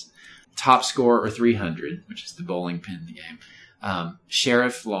Atlantis, Top Score or 300, which is the bowling pin in the game,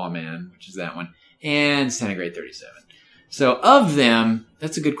 Sheriff Lawman, which is that one, and Centigrade 37. So of them,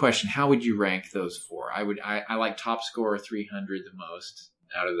 that's a good question. How would you rank those 4? I like Top Score 300 the most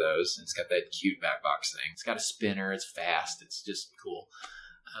out of those. It's got that cute back box thing. It's got a spinner. It's fast. It's just cool.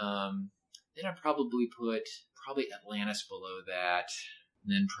 Then I'd probably put Atlantis below that.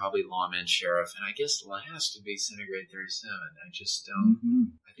 And then probably Lawman Sheriff. And I guess last would be Centigrade 37. I just don't... Mm-hmm.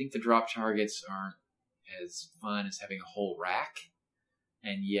 I think the drop targets aren't as fun as having a whole rack.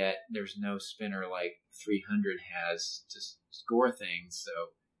 And yet there's no spinner like 300 has to score things. So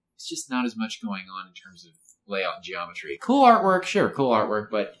it's just not as much going on in terms of layout and geometry. Cool artwork, sure, cool artwork,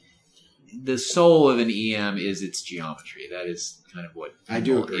 but the soul of an EM is its geometry. That is kind of what I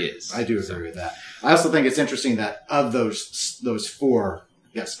do agree. With that. I also think it's interesting that of those 4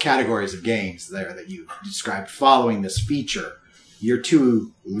 categories of games there that you described following this feature, your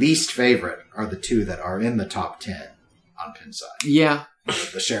 2 least favorite are the 2 that are in the top 10 on Pinside. Yeah.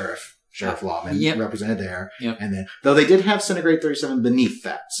 The Sheriff Lawman represented there. Yep. And then, though they did have Centigrade 37 beneath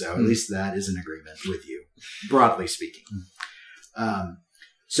that, so at least that is an agreement with you, broadly speaking.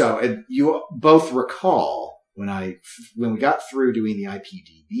 You both recall when we got through doing the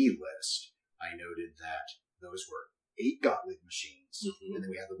IPDB list, I noted that those were 8 Gottlieb machines, and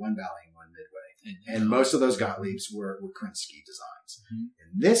then we had the 1 Valley and 1 Midway. And most of those Gottliebs were Krinsky designs.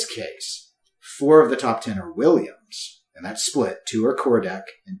 In this case, 4 of the top 10 are Williams. And that's split. 2 are Kordek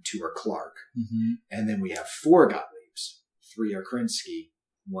and 2 are Clark. And then we have 4 Gottliebs. 3 are Krinsky.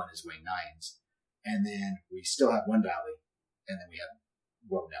 1 is Wayne Nines. And then we still have 1 Valley. And then we have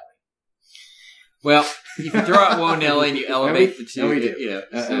Wonelli. Well, if you throw out Wonelli and you elevate the 2. No, we do.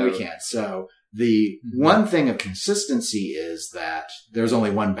 So we can't. So the one thing of consistency is that there's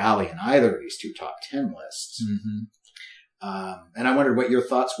only 1 Valley in either of these 2 top 10 lists. And I wondered what your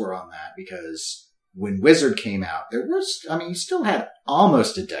thoughts were on that, because when Wizard came out, you still had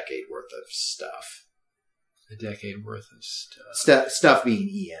almost a decade worth of stuff. A decade worth of stuff. Stuff being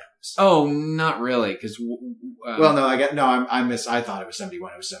EMs. Oh, not really, because... I thought it was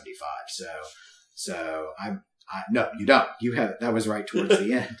 71, it was 75, no, you don't. You have, that was right towards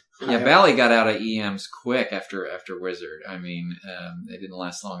the end. Yeah, Bally got out of EMs quick after Wizard. I mean, they didn't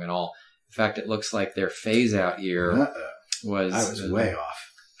last long at all. In fact, it looks like their phase-out year was... I was way off.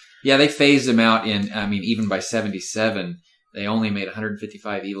 Yeah, they phased them out even by 77, they only made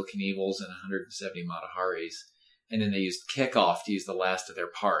 155 Evel Knievels and 170 Mataharis. And then they used Kickoff to use the last of their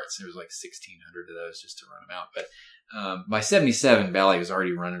parts. There was like 1,600 of those just to run them out. But By 77, Bally was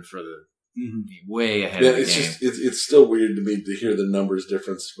already running for the way ahead of the it's game. just it's still weird to me to hear the numbers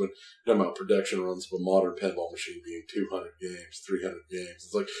difference when you're talking about production runs of a modern pinball machine being 200 games, 300 games.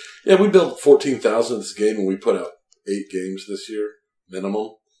 It's like, yeah, we built 14,000 of this game and we put out 8 games this year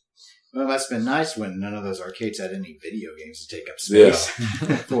minimum. Well, that's been nice when none of those arcades had any video games to take up space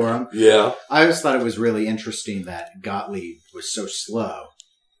for them. Yeah. I always thought it was really interesting that Gottlieb was so slow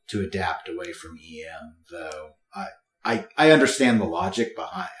to adapt away from EM, though I understand the logic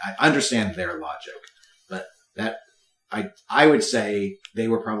behind. I understand their logic, but that I would say they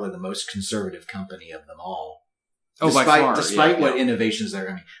were probably the most conservative company of them all. Oh, by far, despite what innovations they're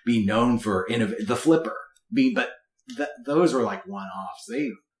going to be known for, the flipper. But those were like one-offs.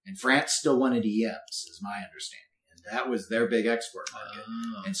 And France still wanted EMs, is my understanding, and that was their big export market.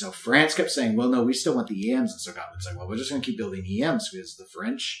 Oh. And so France kept saying, "Well, no, we still want the EMs." And so Gottlieb's like, "Well, we're just going to keep building EMs because the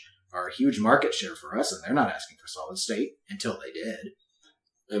French are a huge market share for us, and they're not asking for solid state until they did."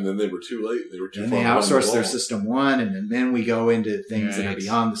 And then they were too late. They were too And far they behind the outsourced their ball. System 1, and then we go into things that are Right.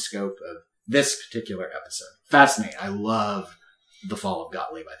 beyond the scope of this particular episode. Fascinating. I love The Fall of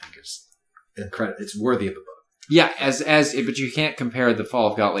Gottlieb. I think it's incredible. It's worthy of a book. Yeah, but you can't compare the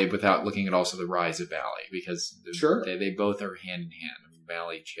Fall of Gottlieb without looking at also the rise of Bally, because Sure. they both are hand in hand. I mean,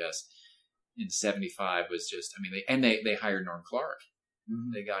 Bally just in '75 was just, I mean, they hired Norm Clark.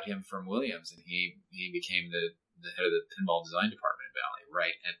 Mm-hmm. They got him from Williams, and he became the head of the pinball design department at Bally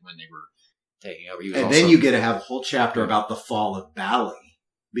right when they were taking over. He was And then you get to have a whole chapter about the fall of Bally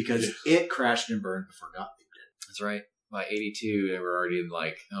because it crashed and burned before Gottlieb did. That's right. By '82, they were already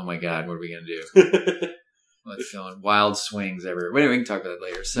like, "Oh my God, what are we going to do?" Let's go on wild swings everywhere. Anyway, we can talk about that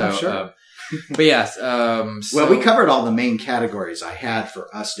later. So, sure. But yes. Well, we covered all the main categories I had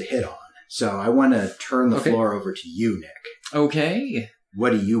for us to hit on. So I want to turn the floor over to you, Nick. Okay. What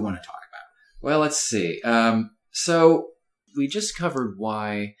do you want to talk about? Well, let's see. So we just covered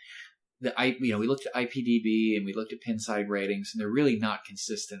why we looked at IPDB and we looked at Pinside ratings, and they're really not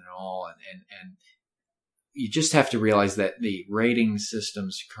consistent at all. And you just have to realize that the rating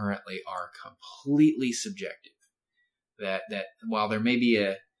systems currently are completely subjective. That while there may be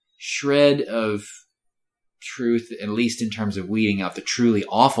a shred of truth, at least in terms of weeding out the truly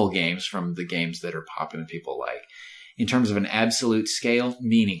awful games from the games that are popular and people like, in terms of an absolute scale,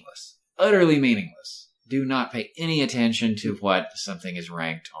 meaningless. Utterly meaningless. Do not pay any attention to what something is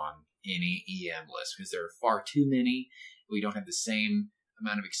ranked on any EM list, because there are far too many. We don't have the same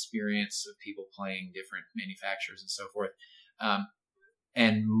amount of experience of people playing different manufacturers and so forth.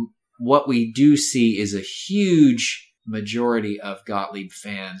 And what we do see is a huge majority of Gottlieb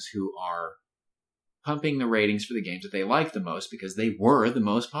fans who are pumping the ratings for the games that they like the most because they were the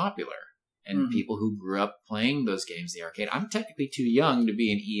most popular. And people who grew up playing those games in the arcade. I'm technically too young to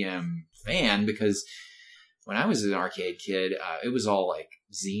be an EM fan because when I was an arcade kid, it was all like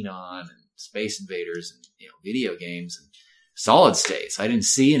Xenon and Space Invaders and video games and solid states. I didn't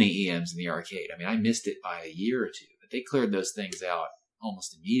see any EMs in the arcade. I mean, I missed it by a year or two, but they cleared those things out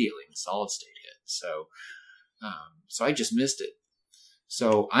almost immediately when solid state hit. So I just missed it.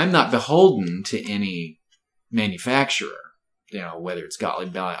 So I'm not beholden to any manufacturer, whether it's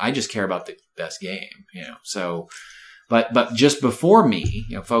Gottlieb, Bally. I just care about the best game, So, but just before me,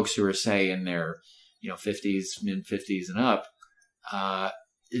 folks who are say in their 50s, mid 50s and up,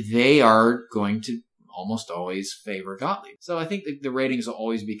 they are going to almost always favor Gottlieb. So I think the ratings will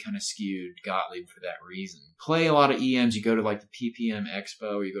always be kind of skewed Gottlieb for that reason. Play a lot of EMs. You go to like the PPM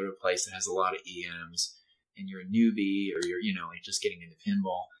Expo, or you go to a place that has a lot of EMs, and you're a newbie, or you're like just getting into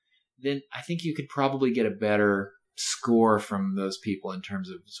pinball. Then I think you could probably get a better score from those people in terms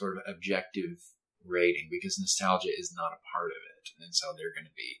of sort of objective rating, because nostalgia is not a part of it, and so they're going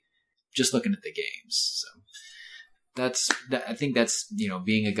to be just looking at the games. So I think that's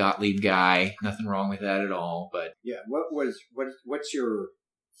being a Gottlieb guy, nothing wrong with that at all. But yeah, what's your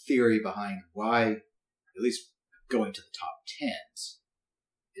theory behind why, at least going to the top 10s,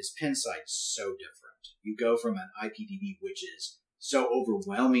 is Pinside so different? You go from an IPDB, which is so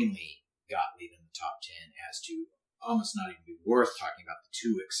overwhelmingly Gottlieb in the top 10 as to almost not even be worth talking about the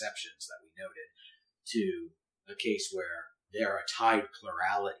two exceptions that we noted, to a case where they're a tied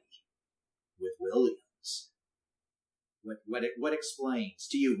plurality with Williams. What explains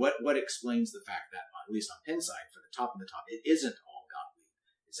to you, what explains the fact that, at least on Pinside, for the top of the top, it isn't all Gottlieb.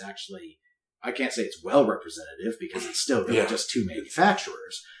 It's actually, I can't say it's well representative because it's still just two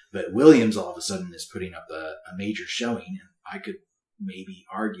manufacturers, but Williams all of a sudden is putting up a major showing, and I could maybe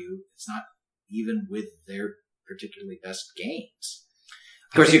argue it's not even with their particularly best games.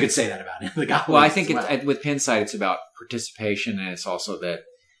 Of course, you could say that about the Gottlieb. Well, I think with Pinside, it's about participation, and it's also that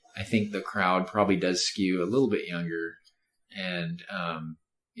I think the crowd probably does skew a little bit younger, and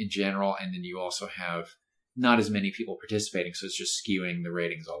in general, and then you also have not as many people participating, so it's just skewing the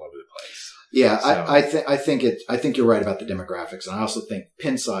ratings all over the place. Yeah, So- I think you're right about the demographics, and I also think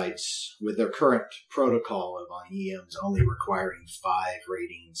Pinsides, with their current protocol of on EMs only requiring 5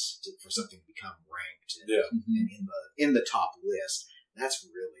 ratings for something to become ranked, and in the top list, that's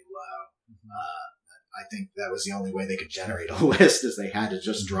really low. I think that was the only way they could generate a list, is they had to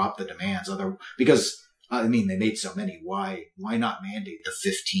just drop the demands. Because I mean, they made so many. Why not mandate the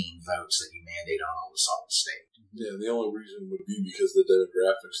 15 votes that you mandate on all the solid state? Yeah, the only reason would be because the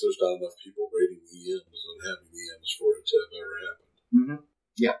demographics. There's not enough people rating EMs and having EMs for it to have ever happened. Mm-hmm.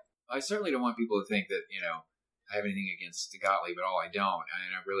 Yeah. I certainly don't want people to think that, I have anything against Gottlieb at all. I don't.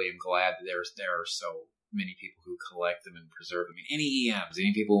 And I really am glad that there are so many people who collect them and preserve them. I mean,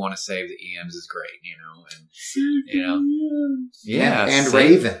 any people who want to save the EMs is great, Yeah. And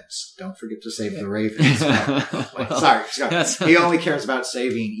Ravens. Don't forget to save the Ravens. Sorry. He only cares about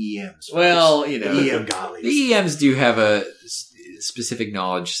saving EMs. Well, EM Gottlieb. The EMs do have a specific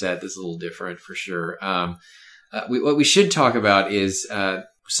knowledge set that's a little different for sure. What we should talk about is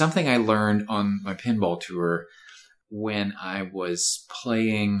something I learned on my pinball tour when I was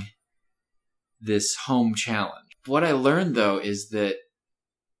playing this home challenge. What I learned, though, is that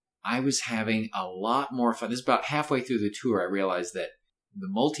I was having a lot more fun. This is about halfway through the tour. I realized that the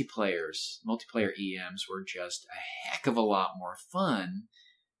multiplayer EMs were just a heck of a lot more fun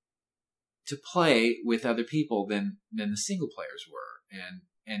to play with other people than the single players were.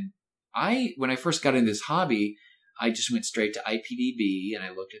 And when I first got into this hobby, I just went straight to IPDB and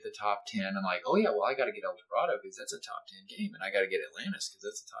I looked at the top 10. I'm like, oh yeah, well, I got to get El Dorado because that's a top 10 game, and I got to get Atlantis because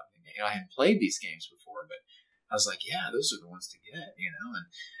that's a top 10 game. I hadn't played these games before, but I was like, yeah, those are the ones to get,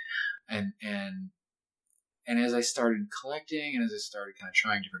 and as I started collecting and as I started kind of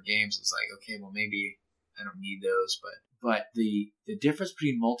trying different games, it's like, okay, well, maybe I don't need those, but the difference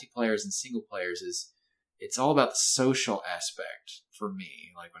between multiplayers and single players is it's all about the social aspect for me.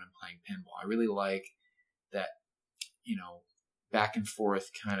 Like when I'm playing pinball, I really like that, back and forth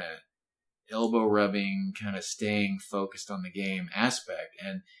kind of elbow rubbing, kind of staying focused on the game aspect.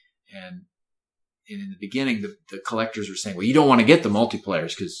 And in the beginning, the collectors were saying, well, you don't want to get the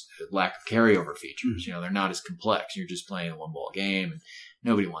multiplayers because lack of carryover features. They're not as complex. You're just playing a one ball game, and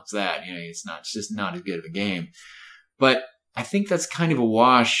nobody wants that. It's just not as good of a game. But I think that's kind of a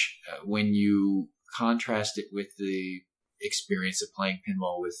wash when you contrast it with the experience of playing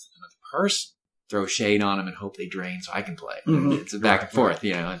pinball with another person. Throw shade on them and hope they drain so I can play. Mm-hmm. It's a back and forth,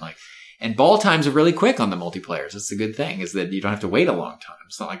 and ball times are really quick on the multiplayers. That's the good thing, is that you don't have to wait a long time.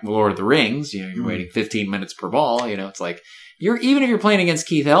 It's not like Lord of the Rings, you're waiting 15 minutes per ball. It's like even if you're playing against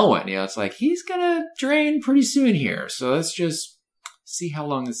Keith Elwin, it's like he's gonna drain pretty soon here. So let's just see how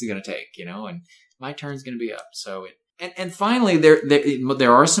long this is gonna take, and my turn's gonna be up. So And finally,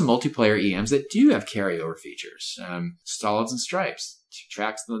 there are some multiplayer EMs that do have carryover features. Solids and Stripes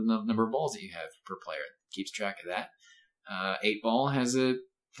tracks the number of balls that you have per player. It keeps track of that. 8-Ball has a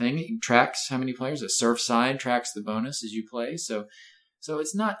thing. It tracks how many players. Surfside tracks the bonus as you play. So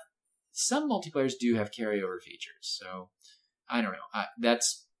it's not. Some multiplayers do have carryover features. So I don't know.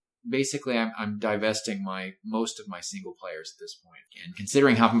 That's basically I'm divesting most of my single players at this point. And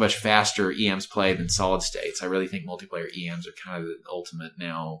considering how much faster EMs play than solid states, I really think multiplayer EMs are kind of the ultimate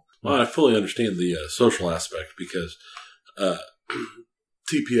now. Well, I fully understand the social aspect because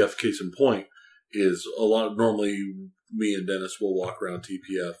TPF, case in point, is a lot. Normally, me and Dennis will walk around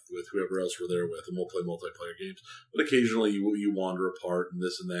TPF with whoever else we're there with, and we'll play multiplayer games. But occasionally, you wander apart and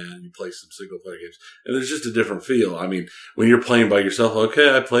this and that, and you play some single player games, and there's just a different feel. I mean, when you're playing by yourself,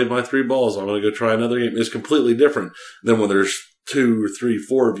 okay, I played my 3 balls, I'm going to go try another game. It's completely different than when there's 2 or 3,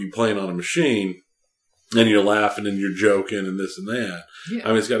 4 of you playing on a machine, and you're laughing and you're joking and this and that. Yeah. I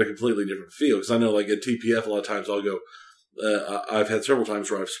mean, it's got a completely different feel. Because I know, like at TPF, a lot of times I'll go. I've had several times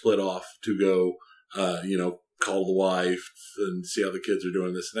where I've split off to go, call the wife and see how the kids are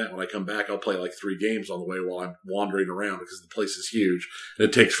doing this and that. When I come back, I'll play like 3 games on the way while I'm wandering around because the place is huge and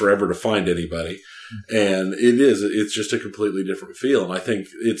it takes forever to find anybody. Mm-hmm. And it's just a completely different feel. And I think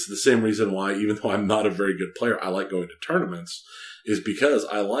it's the same reason why, even though I'm not a very good player, I like going to tournaments, is because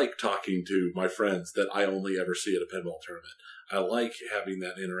I like talking to my friends that I only ever see at a pinball tournament. I like having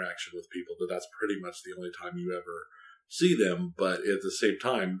that interaction with people that's pretty much the only time you ever see them. But at the same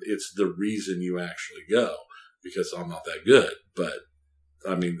time, it's the reason you actually go. Because I'm not that good, but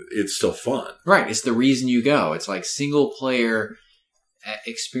I mean, it's still fun. Right. It's the reason you go. It's like single player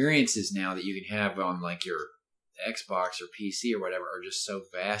experiences now that you can have on like your Xbox or PC or whatever are just so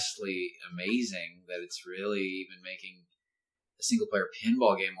vastly amazing that it's really even making a single player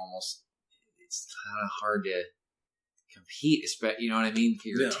pinball game almost, it's kind of hard to compete, especially, you know what I mean, for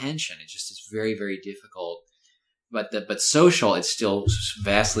your attention. It just is very, very difficult. But social, it's still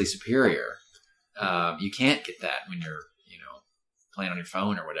vastly superior. You can't get that when you're, playing on your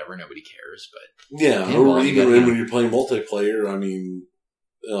phone or whatever. Nobody cares. But pinball, or even when you're playing multiplayer, I mean,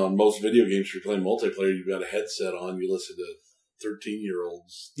 on most video games, if you're playing multiplayer, you've got a headset on. You listen to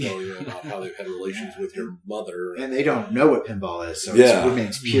 13-year-olds tell you about how they've had relations with your mother. And they don't know what pinball is, so it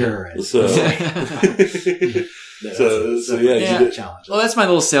remains pure. And challenge. Well, that's my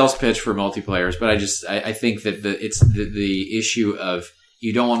little sales pitch for multiplayers, but I think that the issue of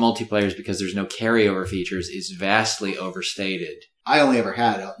you don't want multiplayers because there's no carryover features is vastly overstated. I only ever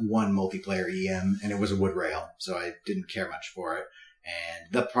had one multiplayer EM, and it was a wood rail, so I didn't care much for it.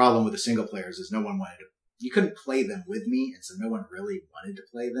 And the problem with the single players is no one wanted to. You couldn't play them with me, and so no one really wanted to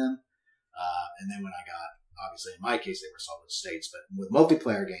play them. And then when I got, obviously in my case, they were solid states, but with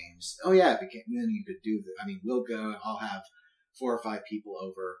multiplayer games, then you could do I mean, we'll go, I'll have 4 or 5 people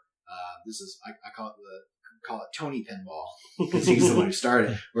over. I call it Tony Pinball, because he's the one who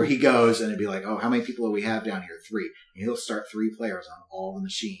started, where he goes and it'd be like, oh, how many people do we have down here? 3. And he'll start 3 players on all the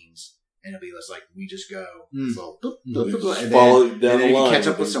machines. And it'll be just like, we just go. So, and then if you catch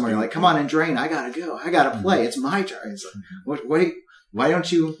up with someone, you're like, come on, and Drain, I gotta go. I gotta play. It's my turn. It's like, why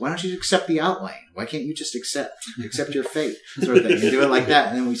don't you accept the outlane? Why can't you just accept your fate? Sort of thing. You do it like that,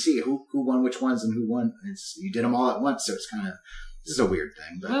 and then we see who won which ones and who won. You did them all at once, so it's kind of, this is a weird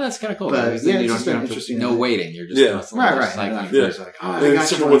thing. But, that's kind of cool. But you don't have no waiting. You're just right. It's like,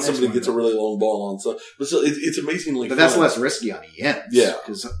 when somebody gets a really long ball on. So it's amazingly but fun. that's less risky on EMs. Yeah.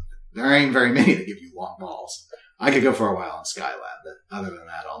 Because there ain't very many that give you long balls. I could go for a while on Skylab, but other than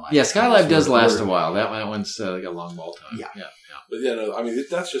that, all my Skylab does last a while. That one's like a long ball time. Yeah. But I mean,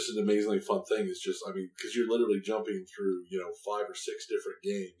 that's just an amazingly fun thing. It's just, I mean, because you're literally jumping through 5 or 6 different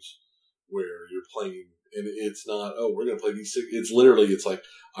games where you're playing, and it's not, we're going to play these 6. It's like,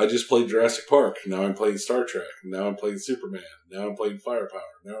 I just played Jurassic Park. Now I'm playing Star Trek. Now I'm playing Superman. Now I'm playing Firepower.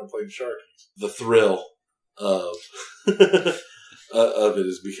 Now I'm playing Sharkies. The thrill of of it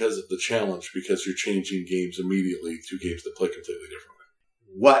is because of the challenge, because you're changing games immediately to games that play completely differently.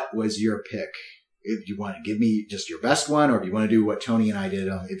 What was your pick? If you want to give me just your best one, or if you want to do what Tony and I did,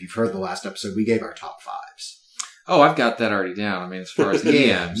 if you've heard the last episode, we gave our top 5s. Oh, I've got that already down. I mean, as far as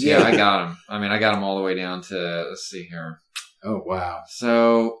EMs, I got them. I mean, I got them all the way down to, let's see here. Oh, wow.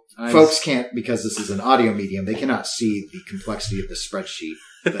 So, folks can't, because this is an audio medium, they cannot see the complexity of the spreadsheet,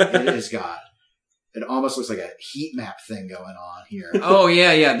 but it has got, it almost looks like a heat map thing going on here. Oh,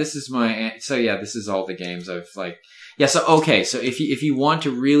 yeah. This is this is all the games I've So if you want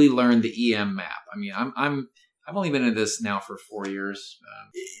to really learn the EM map, I mean, I've only been in this now for 4 years.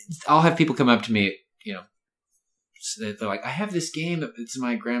 I'll have people come up to me, they're like, I have this game. It's in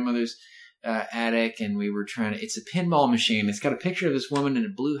my grandmother's attic, and we were trying to. It's a pinball machine. It's got a picture of this woman in a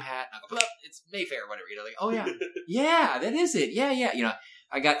blue hat. I go, it's Mayfair, or whatever. Like, oh yeah, that is it. Yeah.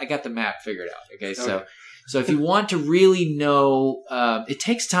 I got the map figured out. Okay, so if you want to really know, it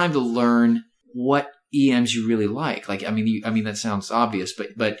takes time to learn what EMs you really like. Like, I mean that sounds obvious,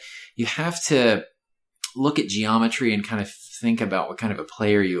 but you have to look at geometry and kind of think about what kind of a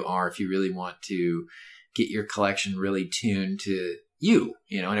player you are if you really want to get your collection really tuned to you,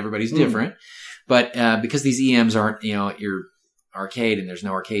 and everybody's different. But because these EMs aren't, your arcade, and there's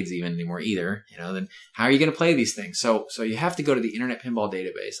no arcades even anymore either, then how are you going to play these things? So you have to go to the Internet Pinball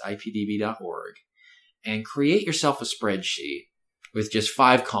Database, ipdb.org, and create yourself a spreadsheet with just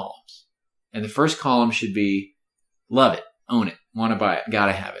 5 columns. And the first column should be love it, own it, want to buy it,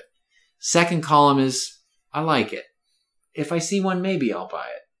 gotta have it. Second column is I like it. If I see one, maybe I'll buy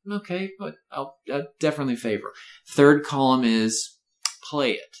it. Okay, but I'll definitely favor. Third column is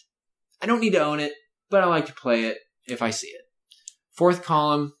play it. I don't need to own it, but I like to play it if I see it. Fourth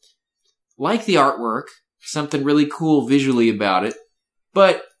column, like the artwork, something really cool visually about it,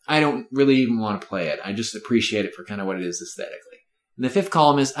 but I don't really even want to play it. I just appreciate it for kind of what it is aesthetically. And the fifth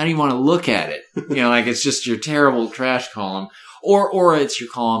column is I don't even want to look at it. Like it's just your terrible trash column, or it's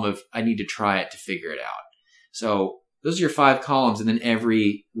your column of I need to try it to figure it out. So those are your 5 columns, and then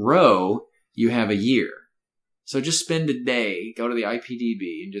every row you have a year. So just spend a day, go to the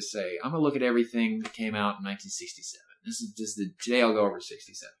IPDB, and just say, I'm going to look at everything that came out in 1967. Today I'll go over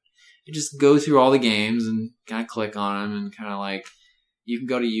 67. You just go through all the games and kind of click on them, and kind of like, you can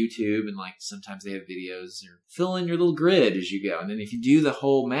go to YouTube, and like sometimes they have videos, or fill in your little grid as you go. And then if you do the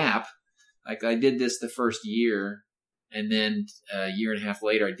whole map, like I did this the first year, and then a year and a half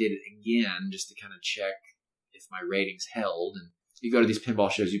later I did it again just to kind of check if my ratings held. And you go to these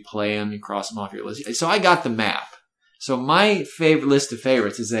pinball shows, you play them, you cross them off your list. So I got the map. So my favorite list of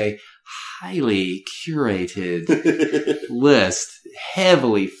favorites is a highly curated list,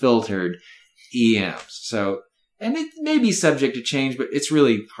 heavily filtered EMs. So, and it may be subject to change, but it's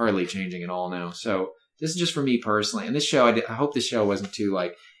really hardly changing at all now. So this is just for me personally. And this show, I hope this show wasn't too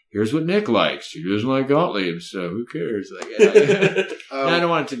like, here's what Nick likes. He doesn't like Gottlieb, so who cares? Like, I don't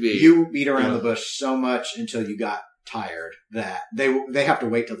want it to be. You beat around the bush so much until you got tired that they have to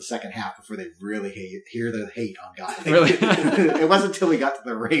wait till the second half before they really hear the hate on Gottlieb. Really? It wasn't until we got to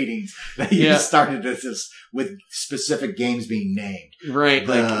the ratings that you started to just with specific games being named. Right,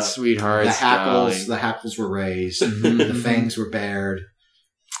 like Sweethearts. The hackles were raised. Mm-hmm. The fangs were bared.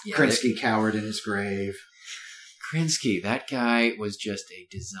 Yeah, Krinsky cowered in his grave. Krinsky, that guy was just a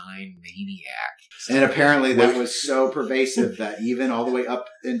design maniac. And apparently that was so pervasive that even all the way up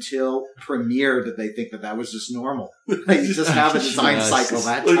until premiere that they think that was just normal. Like, you just have a design cycle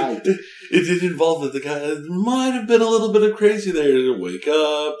that tight. It did involve that the guy might have been a little bit of crazy there to wake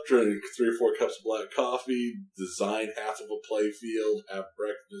up, drink 3 or 4 cups of black coffee, design half of a play field, have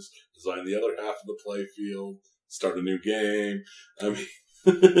breakfast, design the other half of the play field, start a new game. I mean...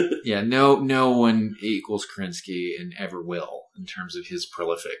 Yeah, no one equals Krinsky and ever will in terms of his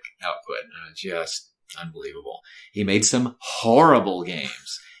prolific output. Just unbelievable. He made some horrible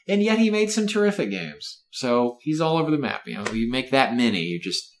games, and yet he made some terrific games. So he's all over the map. You know, you make that many,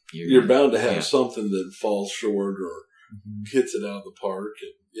 you're bound to have something that falls short or hits it out of the park.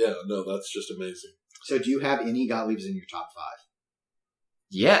 And that's just amazing. So do you have any Gottliebs in your top 5?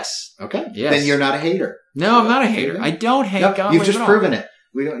 Yes. Okay. Yes. Then you're not a hater. No, I'm not a hater. I don't hate Gottlieb. You've just proven it.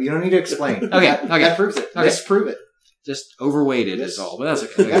 You don't need to explain. Okay. That proves it. Okay. Let's prove it. Just overweighted is all, but that's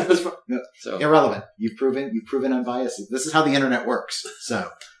okay. So irrelevant. You've proven unbiased. This is how the internet works. So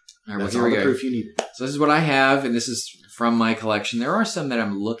all right, that's here all we the go. proof you need. So this is what I have, and this is from my collection. There are some that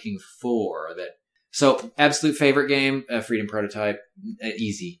I'm looking for. So absolute favorite game, Freedom Prototype,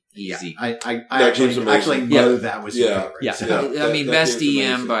 easy. Yeah, I actually know that was your favorite. Yeah, so. I mean, best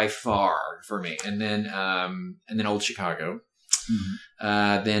EM by far for me, and then Old Chicago,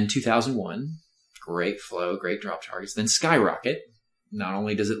 then 2001, great flow, great drop targets. Then Skyrocket, not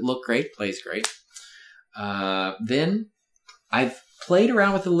only does it look great, plays great. Then I've played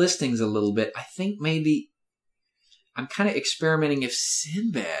around with the listings a little bit. I think maybe I'm kind of experimenting if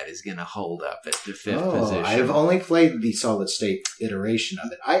Sinbad is going to hold up at the 5th position. I've only played the solid state iteration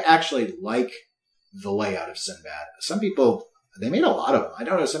of it. I actually like the layout of Sinbad. Some people, they made a lot of them. I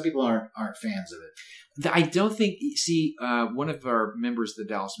don't know. Some people aren't fans of it. I don't think, one of our members of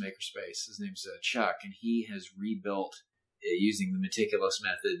the Dallas Makerspace, his name's Chuck, and he has rebuilt using the meticulous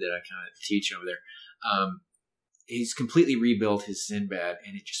method that I kind of teach over there. He's completely rebuilt his Sinbad,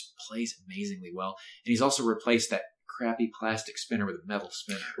 and it just plays amazingly well. And he's also replaced that crappy plastic spinner with a metal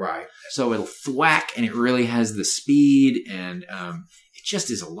spinner. Right. So it'll thwack, and it really has the speed, and it just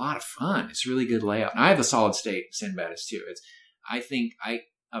is a lot of fun. It's really good layout. And I have a solid state Sinbad too.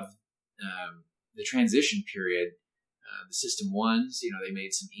 The transition period, the System 1s, they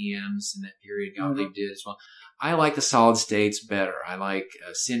made some EMs in that period. Gottlieb did as well. I like the solid states better. I like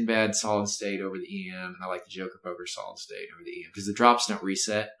Sinbad solid state over the EM, and I like the Joker Poker solid state over the EM because the drops don't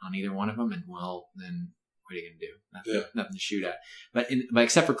reset on either one of them. And then what are you going to do? Nothing to shoot at. But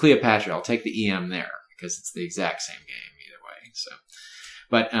except for Cleopatra, I'll take the EM there because it's the exact same game either way. So,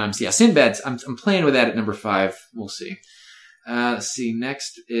 but Sinbad's. I'm playing with that at number 5. We'll see. Let's see.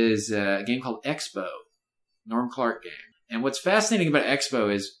 Next is a game called Expo, Norm Clark game. And what's fascinating about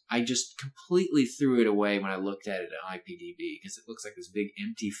Expo is I just completely threw it away when I looked at it at IPDB because it looks like this big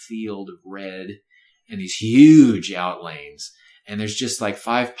empty field of red and these huge outlanes. And there's just like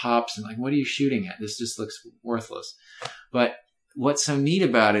 5 pops and like, what are you shooting at? This just looks worthless. But what's so neat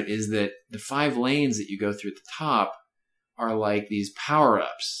about it is that the 5 lanes that you go through at the top are like these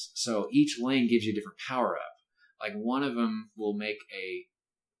power-ups. So each lane gives you a different power-up. Like one of them will make a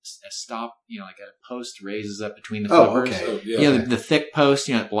stop, like a post raises up between the flippers. Okay. The thick post,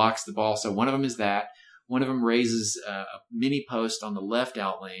 it blocks the ball. So one of them is that. One of them raises a mini post on the left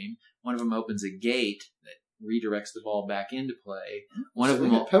out lane. One of them opens a gate that redirects the ball back into play. One of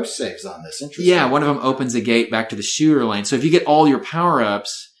them post saves on this. Interesting. Yeah, one of them opens a gate back to the shooter lane. So if you get all your power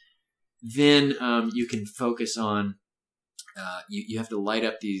ups, then you can focus on. You have to light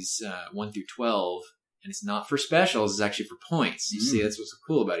up these 1 through 12. And it's not for specials, it's actually for points. You see, that's what's so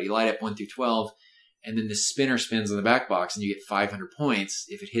cool about it. You light up 1 through 12, and then the spinner spins on the back box, and you get 500 points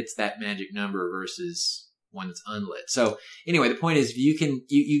if it hits that magic number versus one that's unlit. So anyway, the point is, you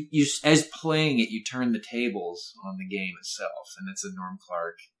as playing it, you turn the tables on the game itself. And that's a Norm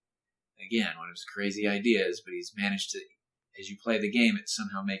Clark, again, one of his crazy ideas, but he's managed to, as you play the game, it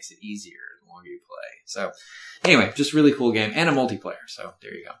somehow makes it easier the longer you play. So anyway, just really cool game and a multiplayer. So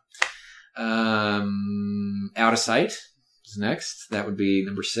there you go. Out of Sight is next. That would be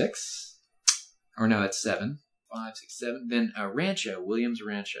number 6. Or no, that's 7. 5, 6, 7. Then Rancho, Williams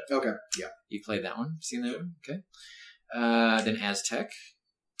Rancho. Okay. Yeah. You played that one? Seen that one? Okay. Then Aztec.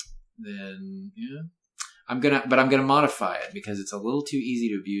 Then I'm gonna modify it because it's a little too easy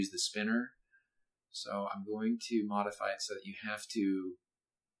to abuse the spinner. So I'm going to modify it so that you have to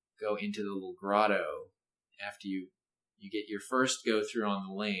go into the little grotto after you get your first go through on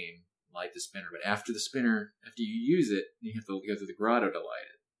the lane, light the spinner. But after you use it, you have to go through the grotto to light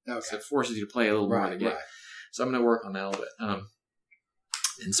it. Okay. So it forces you to play a little more of the game. Right. So I'm going to work on that a little bit.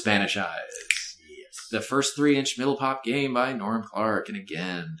 In Spanish Eyes. Yes. The first 3-inch middle pop game by Norm Clark. And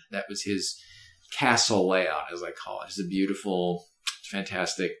again, that was his castle layout, as I call it. It's a beautiful,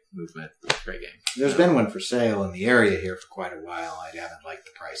 fantastic movement. Great game. There's been one for sale in the area here for quite a while. I haven't liked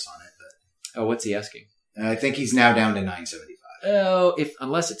the price on it, but Oh, what's he asking? I think he's now down to $9.75. Oh,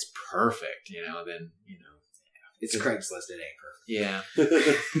 unless it's perfect, then. It's Craigslist. It ain't perfect. Yeah.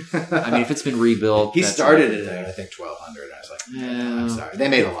 I mean, if it's been rebuilt. He that's started another it thing. at, I think, $1,200. I was like, Yeah. I'm sorry. They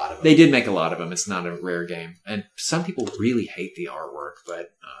made a lot of them. They did make a lot of them. It's not a rare game. And some people really hate the artwork,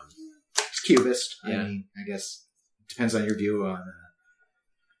 but It's Cubist. Yeah. I mean, I guess it depends on your view on,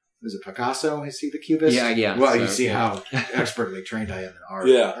 is it Picasso? Is he the Cubist? Yeah. Well, you So, see yeah. how expertly trained I am in art.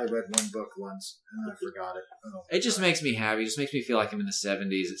 Yeah. I read one book once, and I forgot it. Oh, It just makes me happy. It just makes me feel like I'm in the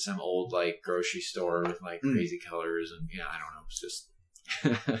 70s at some old, grocery store with, crazy colors. And, I don't know. It's just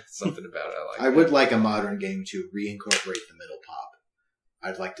something about it. I would like a modern game to reincorporate the middle pop.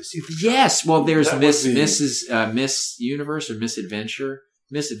 I'd like to see the Yes. Well, there's That would Miss be- Miss Universe or Miss Adventure.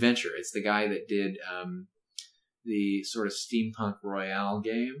 Miss Adventure. It's the guy that did the sort of steampunk royale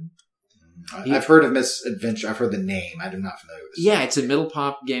game. I've heard of Miss Adventure. I've heard the name. I'm not familiar with this. Yeah, it's a middle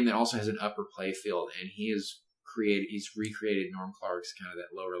pop game that also has an upper play field, and he's recreated Norm Clark's kind of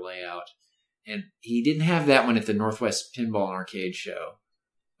that lower layout. And he didn't have that one at the Northwest Pinball and Arcade Show,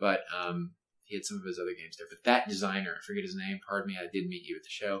 but he had some of his other games there. But that designer, I forget his name, pardon me, I did meet you at the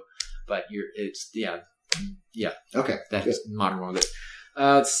show, but Okay. that's good. modern world.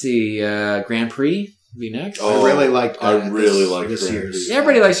 Let's see, Grand Prix will be next. Oh, I really liked that. I really liked this Grand year's. Prix.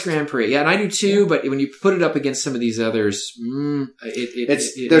 Everybody likes Grand Prix, yeah, and I do too. But when you put it up against some of these others,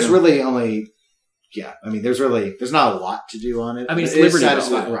 There's really only. Yeah, I mean, there's not a lot to do on it. I mean, it's It is Liberty,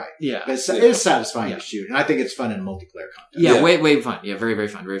 satisfying, though. right? Yeah. But it is satisfying Yeah. to shoot, and I think it's fun in multiplayer content. Yeah, Yeah. way fun. Yeah, very, very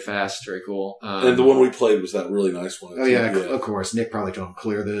fun. Very fast, very cool. And the one we played was that really nice one. Oh yeah, of course. Nick probably told him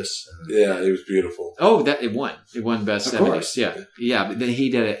clear this. Yeah, it was beautiful. Oh, that it won. It won best Of 70s. course. Yeah. But then he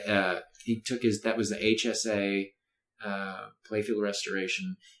did it. He took that was the HSA playfield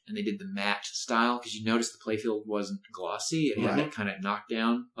restoration, and they did the matte style because you noticed the playfield wasn't glossy. It had that kind of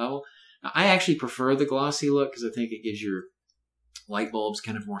knockdown level. Now, I actually prefer the glossy look because I think it gives your light bulbs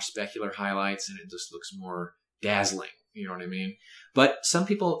kind of more specular highlights, and it just looks more dazzling. You know what I mean? But some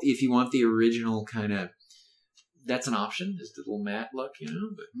people, if you want the original kind of, that's an option, is the little matte look,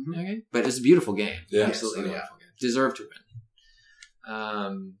 But okay, but it's a beautiful game. Yeah. Absolutely Yes, wonderful game. Deserve to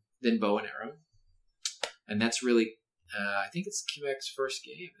win. Then Bow and Arrow, and that's really, I think it's Kimek's first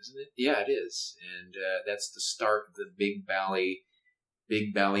game, isn't it? Yeah, it is, and that's the start of the Big Valley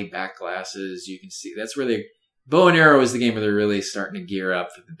back glasses. You can see that's really Bow and Arrow is the game where they're really starting to gear up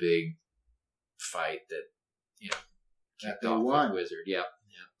for the big fight that kicked off with Wizard. Yeah.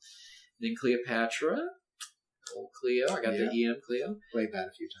 Then Cleopatra, old Cleo. I got the EM Cleo. Played that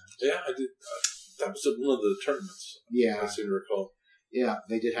a few times. Yeah, I did. That was at one of the tournaments. I Yeah, seem to recall. yeah.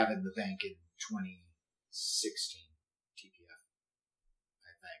 They did have it in the bank in 2016 TPF.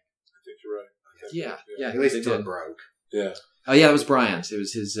 I think you're right. Yeah. At least they until it did. broke. Yeah. Oh yeah, it was Brian's. It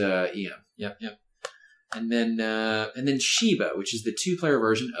was his EM. Yep. And then Sheba, which is the 2-player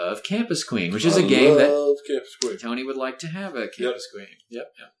version of Campus Queen, which is a game that Campus Queen. Tony would like to have a Campus Queen. Yep.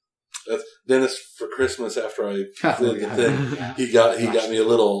 That's Dennis for Christmas after I Oh, did the yeah. thing. Yeah. He got me a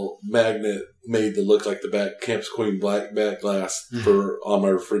little magnet made to look like the back Campus Queen black back glass on my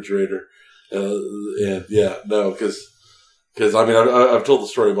refrigerator. Because I mean I've told the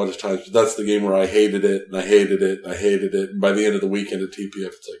story a bunch of times, but that's the game where I hated it and I hated it and I hated it, and by the end of the weekend at TPF,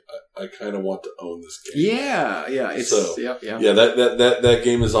 it's like I kind of want to own this game. Yeah. It's So, yep. Yeah, that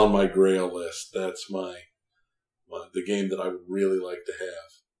game is on my Grail list. That's the game that I would really like to have.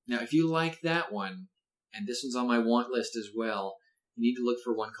 Now, if you like that one, and this one's on my want list as well, you need to look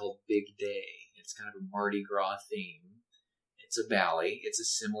for one called Big Day. It's kind of a Mardi Gras theme. It's a bally. It's a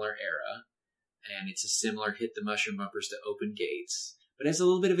similar era. And it's a similar hit the mushroom bumpers to open gates. But it has a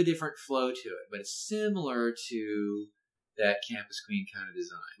little bit of a different flow to it. But it's similar to that Campus Queen kind of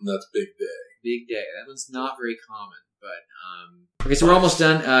design. And that's Big Day. Big Day. That one's not very common, but okay. So we're almost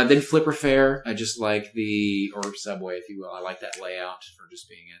done. Then Flipper Fair. I just like or Subway, if you will. I like that layout for just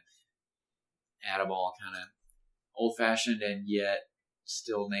being an add-a-ball kind of old-fashioned and yet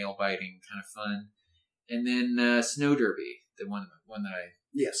still nail-biting kind of fun. And then Snow Derby, the one that I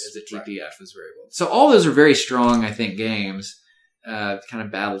as a TPF was very well. So all those are very strong, I think, games. Kind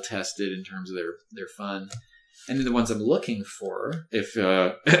of battle-tested in terms of their fun. And then the ones I'm looking for, if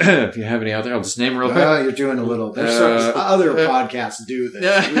if you have any out there, I'll just name real quick. You're doing a little. There's other podcasts do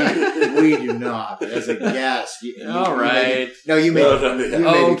this. We do not. But as a guest, all right. You may.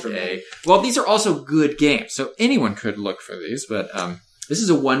 Okay. Well, these are also good games, so anyone could look for these. But this is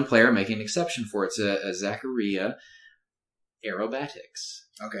a one-player making an exception for it. It's a Zaccaria Aerobatics.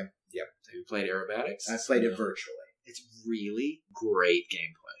 Okay. Yep. Have you played Aerobatics? I played it virtually. It's really great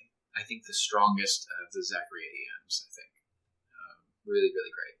gameplay. I think the strongest of the Zaccaria EMs, I think. Really,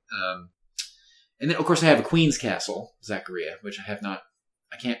 really great. And then, of course, I have a Queen's Castle, Zaccaria, which I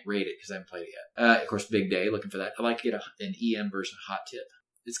can't rate it because I haven't played it yet. Of course, Big Day, looking for that. I like to get an EM version of Hot Tip.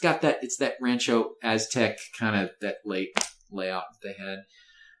 It's that Rancho Aztec kind of, that late layout that they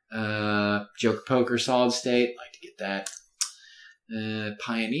had. Joker Poker, Solid State, like to get that.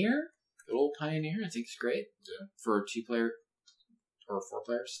 Pioneer, good old Pioneer, I think it's great. Yeah. For a 2-player or 4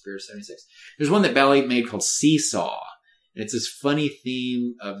 players, Spirit 76. There's one that Bally made called Seesaw. And it's this funny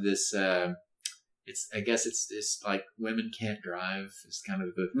theme of this, I guess it's this, like, women can't drive is kind of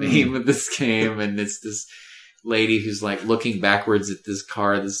the theme of this game. And it's this lady who's, like, looking backwards at this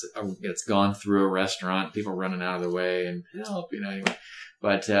car it's gone through a restaurant, people running out of the way and help, anyway.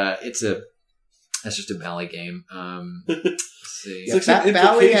 But that's just a Bally game. Let's see. It's like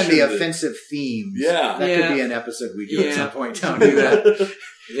Bally and the offensive themes. Yeah. That could be an episode we do at some point. Don't do that.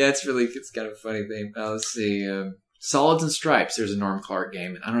 Yeah, it's kind of a funny thing. Let's see. Solids and Stripes. There's a Norm Clark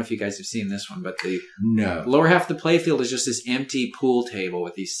game. I don't know if you guys have seen this one, but the lower half of the playfield is just this empty pool table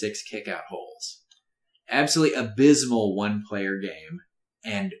with these 6 kick-out holes. Absolutely abysmal 1-player game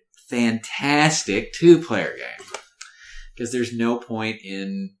and fantastic 2-player game. Because there's no point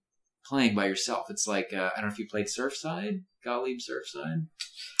in playing by yourself. It's like, I don't know if you played Surfside, Gottlieb Surfside.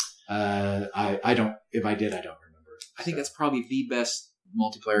 I don't, if I did, I don't remember. I think that's probably the best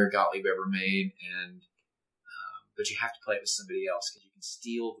multiplayer Gottlieb ever made, and but you have to play it with somebody else because you can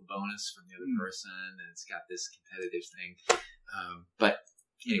steal the bonus from the other person, and it's got this competitive thing. But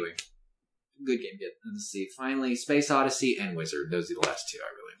anyway, good game. Good. Let's see. Finally, Space Odyssey and Wizard. Those are the last 2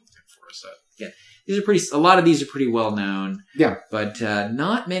 I really am looking for. So yeah, a lot of these are pretty well known. Yeah, but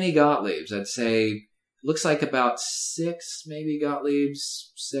not many Gottliebs. I'd say. Looks like about 6, maybe Gottliebs.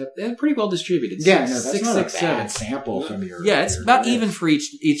 They're pretty well distributed. Yeah, that's not a bad sample from your. Yeah, it's about even for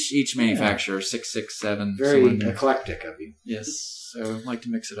each manufacturer. 6, 6, 7. Very eclectic of you. Yes, so I like to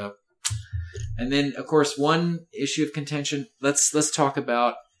mix it up. And then, of course, one issue of contention. Let's talk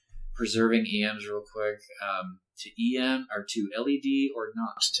about preserving EMs real quick. To EM or to LED or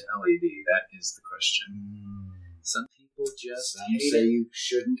not to LED? That is the question. Some people just say you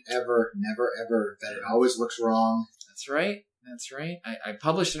shouldn't ever, never, ever, that it always looks wrong. That's right. I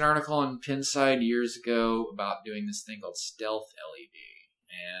published an article on Pinside years ago about doing this thing called Stealth LED.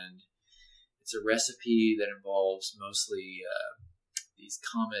 And it's a recipe that involves mostly these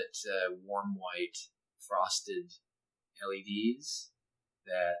Comet warm white frosted LEDs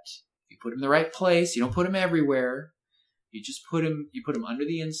that if you put them in the right place, you don't put them everywhere. You just put them under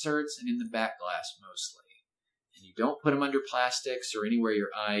the inserts and in the back glass mostly. And you don't put them under plastics or anywhere your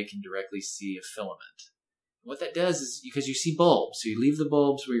eye can directly see a filament. And what that does is, because you see bulbs, so you leave the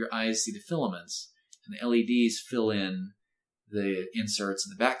bulbs where your eyes see the filaments, and the LEDs fill in the inserts in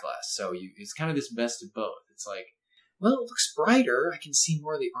the back glass. So it's kind of this best of both. It's like, well, it looks brighter. I can see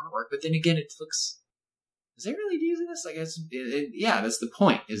more of the artwork, but then again, it looks. Is there LEDs in this? I guess. Yeah, that's the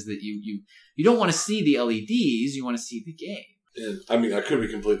point. Is that you don't want to see the LEDs. You want to see the game. And I mean, I could be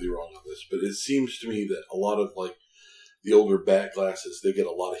completely wrong on this, but it seems to me that a lot of like the older back glasses, they get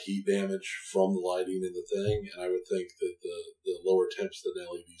a lot of heat damage from the lighting in the thing, and I would think that the lower temps that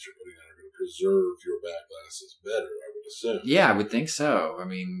LEDs are putting on are going to preserve your back glasses better. I would assume. Yeah, I would think so. I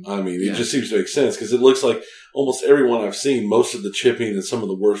mean, it just seems to make sense because it looks like almost everyone I've seen, most of the chipping and some of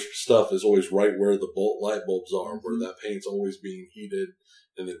the worst stuff is always right where the light bulbs are, where that paint's always being heated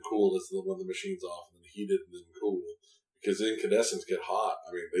and then cooled when the machine's off, and then heated and then cooled. Because incandescents get hot.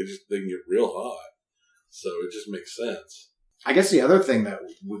 I mean, they can get real hot. So it just makes sense. I guess the other thing that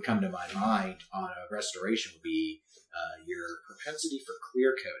would come to my mind on a restoration would be your propensity for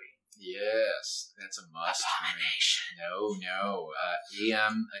clear coating. Yes, that's a must. No.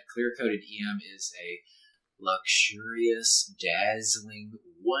 EM, a clear coated EM is a luxurious, dazzling,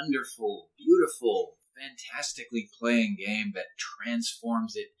 wonderful, beautiful, fantastically playing game that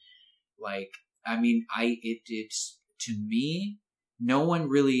transforms it. Like, I mean, it's to me,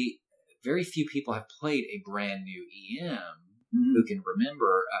 very few people have played a brand new EM who can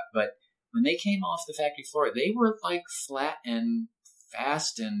remember, but when they came off the factory floor, they were like flat and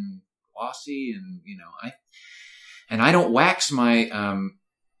fast and glossy, and I don't wax my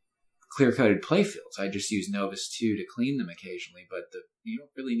clear-coated playfields. I just use Novus 2 to clean them occasionally, but you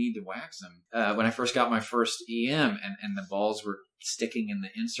don't really need to wax them. When I first got my first EM and the balls were sticking in the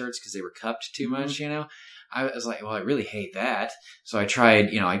inserts because they were cupped too much, I was like, well, I really hate that. So I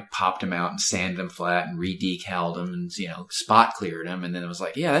tried, I popped them out and sanded them flat and re-decaled them and, spot cleared them. And then it was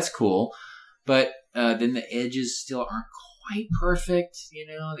like, yeah, that's cool. But then the edges still aren't quite perfect,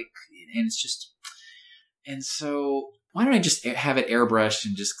 and it's just, and so why don't I just have it airbrushed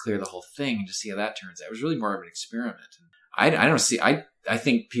and just clear the whole thing and just see how that turns out? It was really more of an experiment. I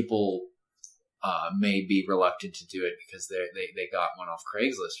think people may be reluctant to do it because they got one off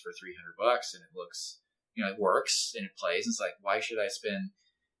Craigslist for $300 and it looks, it works and it plays. And it's like, why should I spend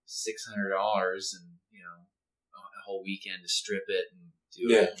 $600 and, a whole weekend to strip it and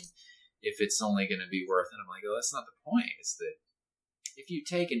do it? And if it's only going to be worth it, I'm like, oh, that's not the point. It's that if you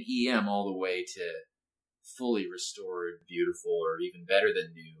take an EM all the way to fully restored, beautiful, or even better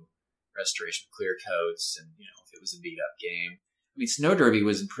than new restoration, clear coats, and if it was a beat up game. I mean, Snow Derby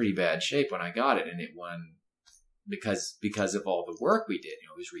was in pretty bad shape when I got it, and it won because of all the work we did.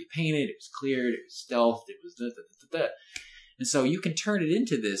 It was repainted, it was cleared, it was stealthed, it was da. And so you can turn it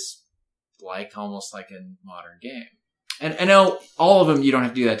into this almost like a modern game. And I know all of them, you don't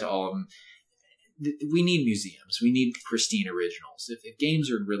have to do that to all of them. We need museums. We need pristine originals. If games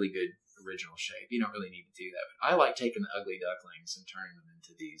are in really good original shape, you don't really need to do that. But I like taking the ugly ducklings and turning them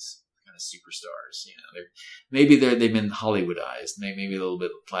into these kind of superstars. Maybe they've been Hollywoodized. Maybe a little bit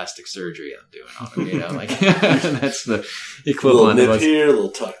of plastic surgery I'm doing on them. That's the equivalent of a little nip here, a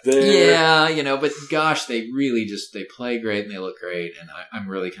little tuck there. Yeah, but gosh, they really they play great and they look great, and I'm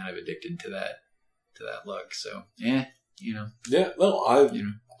really kind of addicted to that look. So yeah. Yeah, no, I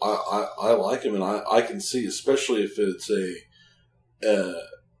like him, and I can see, especially if it's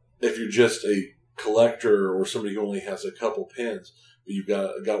if you're just a collector or somebody who only has a couple pins, but you've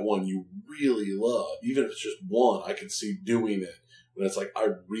got one you really love, even if it's just one, I can see doing it. When it's like, I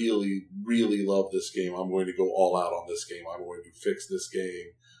really, really love this game. I'm going to go all out on this game. I'm going to fix this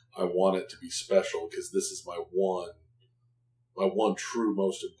game. I want it to be special because this is my one true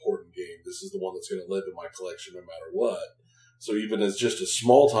most important game. This is the one that's going to live in my collection no matter what. So even as just a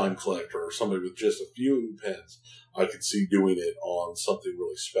small-time collector or somebody with just a few pens, I could see doing it on something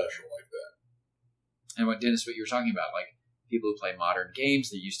really special like that. And what you were talking about, like people who play modern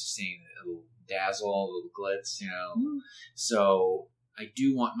games, they're used to seeing a little dazzle, a little glitz, So I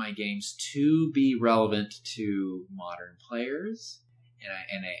do want my games to be relevant to modern players,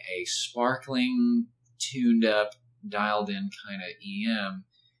 and a sparkling, tuned up, dialed in kind of EM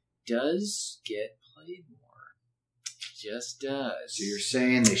does get played more. Just does. So you're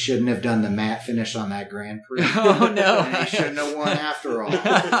saying they shouldn't have done the matte finish on that Grand Prix? Oh, no. And they shouldn't have won after all.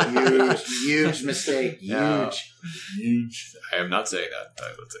 Huge mistake. Huge. I am not saying that.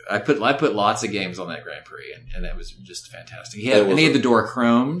 I put lots of games on that Grand Prix, and that was just fantastic. He had the door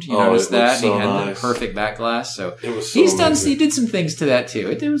chromed. You noticed that? So he had the perfect back glass. So it was so he did some things to that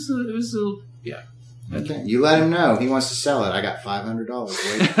too. It was a little, yeah. Okay, you let him know he wants to sell it. I got $500.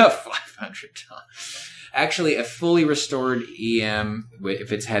 $500. Actually, a fully restored EM,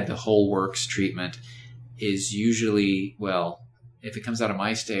 if it's had the whole works treatment, is usually, if it comes out of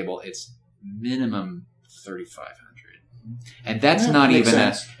my stable, it's minimum $3,500, and that's not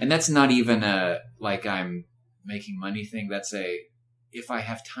even a like I'm making money thing. That's if I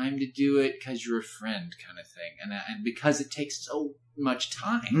have time to do it because you're a friend kind of thing, and because it takes so much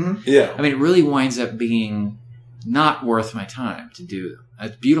time. Mm-hmm. Yeah, I mean, it really winds up being not worth my time to do them.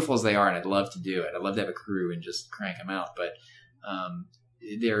 As beautiful as they are, and I'd love to do it. I'd love to have a crew and just crank them out. But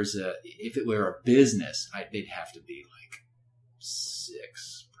if it were a business, they'd have to be like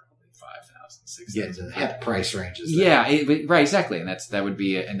 6, probably 5,000, 6,000. Yeah, price ranges. Yeah, right, exactly. And that's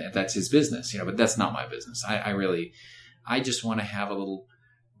his business, But that's not my business. I just want to have a little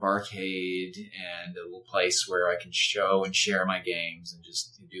barcade and a little place where I can show and share my games and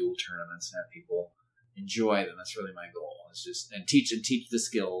just do little tournaments and have people enjoy them. That's really my goal. It's just and teach the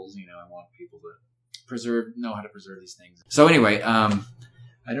skills. I want people to know how to preserve these things. So anyway, I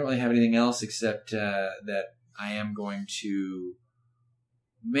don't really have anything else except that I am going to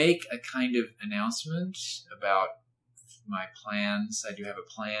make a kind of announcement about my plans. I do have a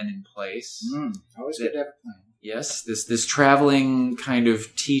plan in place. Always good to have a plan. Yes, this traveling kind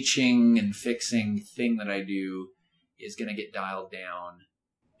of teaching and fixing thing that I do is going to get dialed down,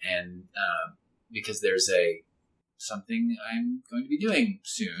 and because there's something I'm going to be doing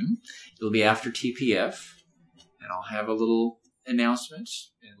soon. It'll be after TPF, and I'll have a little announcement.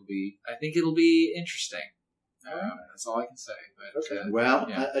 I think it'll be interesting. That's all I can say. But, Okay. Well,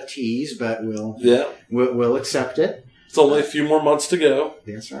 yeah. a tease, but we'll accept it. It's only a few more months to go.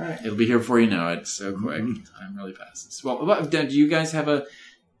 That's right. It'll be here before you know it. So quick. I'm really past this. Well, do you guys have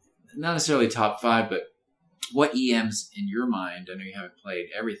not necessarily top 5, but what EMs in your mind? I know you haven't played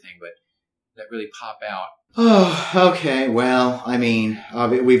everything, but that really pop out. Oh, okay. Well, I mean,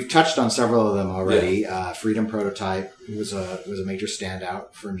 we've touched on several of them already. Freedom Prototype was a major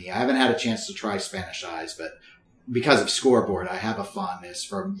standout for me. I haven't had a chance to try Spanish Eyes, but because of Scoreboard, I have a fondness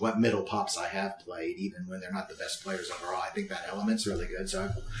for what middle pops I have played, even when they're not the best players overall. I think that element's really good, so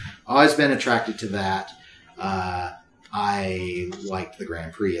I've always been attracted to that. I liked the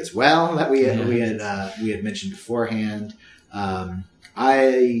Grand Prix as well that we had mentioned beforehand.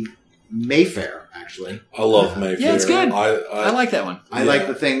 Mayfair, actually. I love Mayfair. Yeah, it's good. I like that one. I like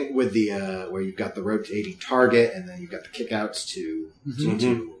the thing with the where you've got the rotating target and then you've got the kickouts to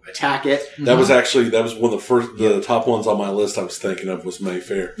attack it. That was one of the top ones on my list I was thinking of was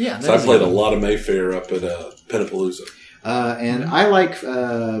Mayfair. Yeah, so I played a lot of Mayfair up at Pennapalooza. And I like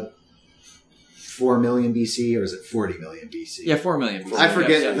 4 million BC, or is it 40 million BC? Yeah, 4 million BC. I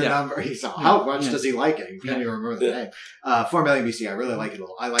forget the number. How much does he like it? You can't even remember the name. 4 million BC. I really like it a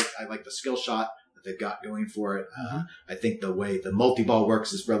lot. I like the skill shot that they've got going for it. I think the way the multi-ball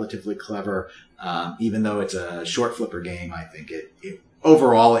works is relatively clever. Even though it's a short flipper game, I think it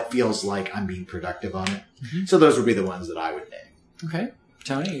overall it feels like I'm being productive on it. So those would be the ones that I would name. Okay.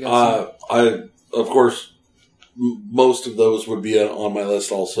 Tony, you got of course, most of those would be on my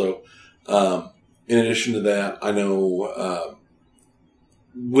list also. In addition to that, I know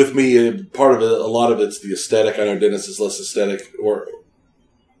with me, part of it, a lot of it's the aesthetic. I know Dennis is less aesthetic or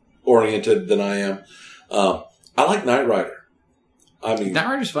oriented than I am. I like Knight Rider. I mean, Knight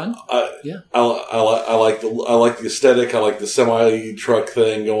Rider's fun. I like the aesthetic. I like the semi truck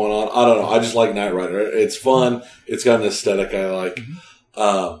thing going on. I don't know. I just like Knight Rider. It's fun. It's got an aesthetic I like.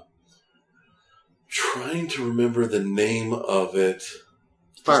 Trying to remember the name of it.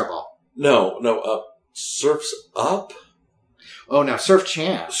 Fireball. No. Surf's Up? Oh, no, Surf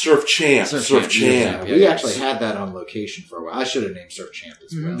Champ. Surf Champ. Yeah, we actually had that on location for a while. I should have named Surf Champ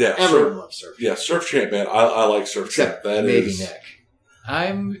as well. Yeah, everyone loves Surf Champ. Yeah, Surf Champ, man. I like Surf Champ. That maybe is... Nick.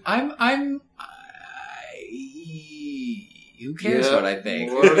 Who cares what I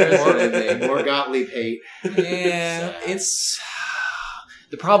think? More Gottlieb hate. Yeah,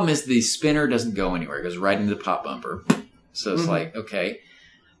 the problem is the spinner doesn't go anywhere. It goes right into the pop bumper. So it's like, okay.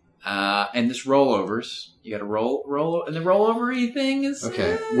 And this rollovers, you got to roll, and the rollover-y thing is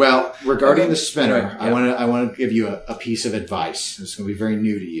okay. Well, regarding the spinner, I want to give you a piece of advice. It's going to be very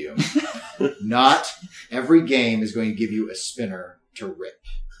new to you. Not every game is going to give you a spinner to rip.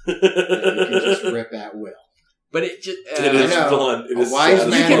 You can just rip at will. But it just it is fun. It is wise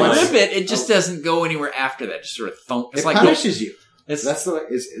man. You can rip it. It just doesn't go anywhere after that. Just sort of thump. It punishes you.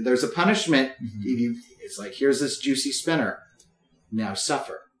 There's a punishment. It's like, here's this juicy spinner. Now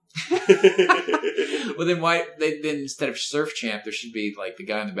suffer. Well, then why? Then instead of Surf Champ, there should be like the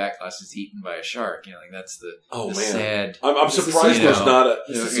guy in the back glass is eaten by a shark. You know, like that's the sad. I'm surprised there's not a.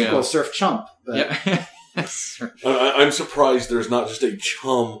 It's the sequel, Surf Chump. But. Yeah. I'm surprised there's not just a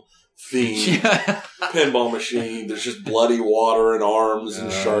chum themed pinball machine. There's just bloody water and arms and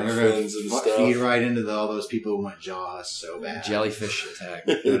shark fins and stuff. Feed right into all those people who want Jaws so bad. Jellyfish attack,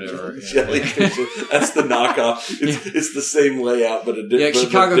 whatever. Jellyfish. That's the knockoff. It's the same layout, but a different. Yeah,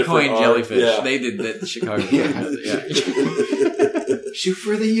 Chicago coin art. jellyfish. Yeah. They did that. Chicago coin. Yeah. Shoot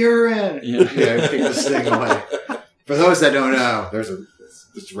for the urine. Yeah, pick this thing away. For those that don't know,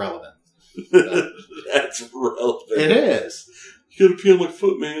 it's relevant. That's relevant. It is. You gotta pee on my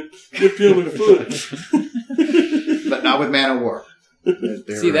foot, man. You gotta pee on my foot. But not with Man of War.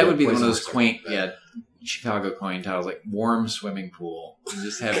 See, that would be one of those quaint, Chicago coin titles, like warm swimming pool. You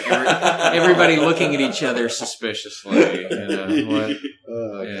just have everybody looking at each other suspiciously. Anyway.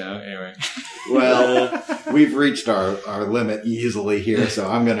 Well, we've reached our limit easily here, so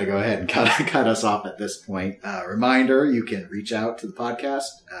I'm going to go ahead and cut us off at this point. Reminder, you can reach out to the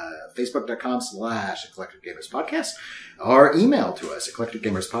podcast, facebook.com/Eclectic Gamers Podcast, or email to us,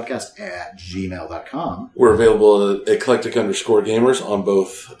 eclecticgamerspodcast@gmail.com. We're available at eclectic_gamers on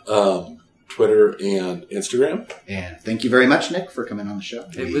both Twitter and Instagram. And thank you very much, Nick, for coming on the show.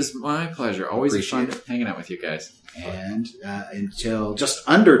 It was my pleasure. Always fun appreciate hanging out with you guys. And until just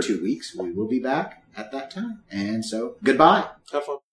under 2 weeks, we will be back at that time. And so, goodbye. Have fun.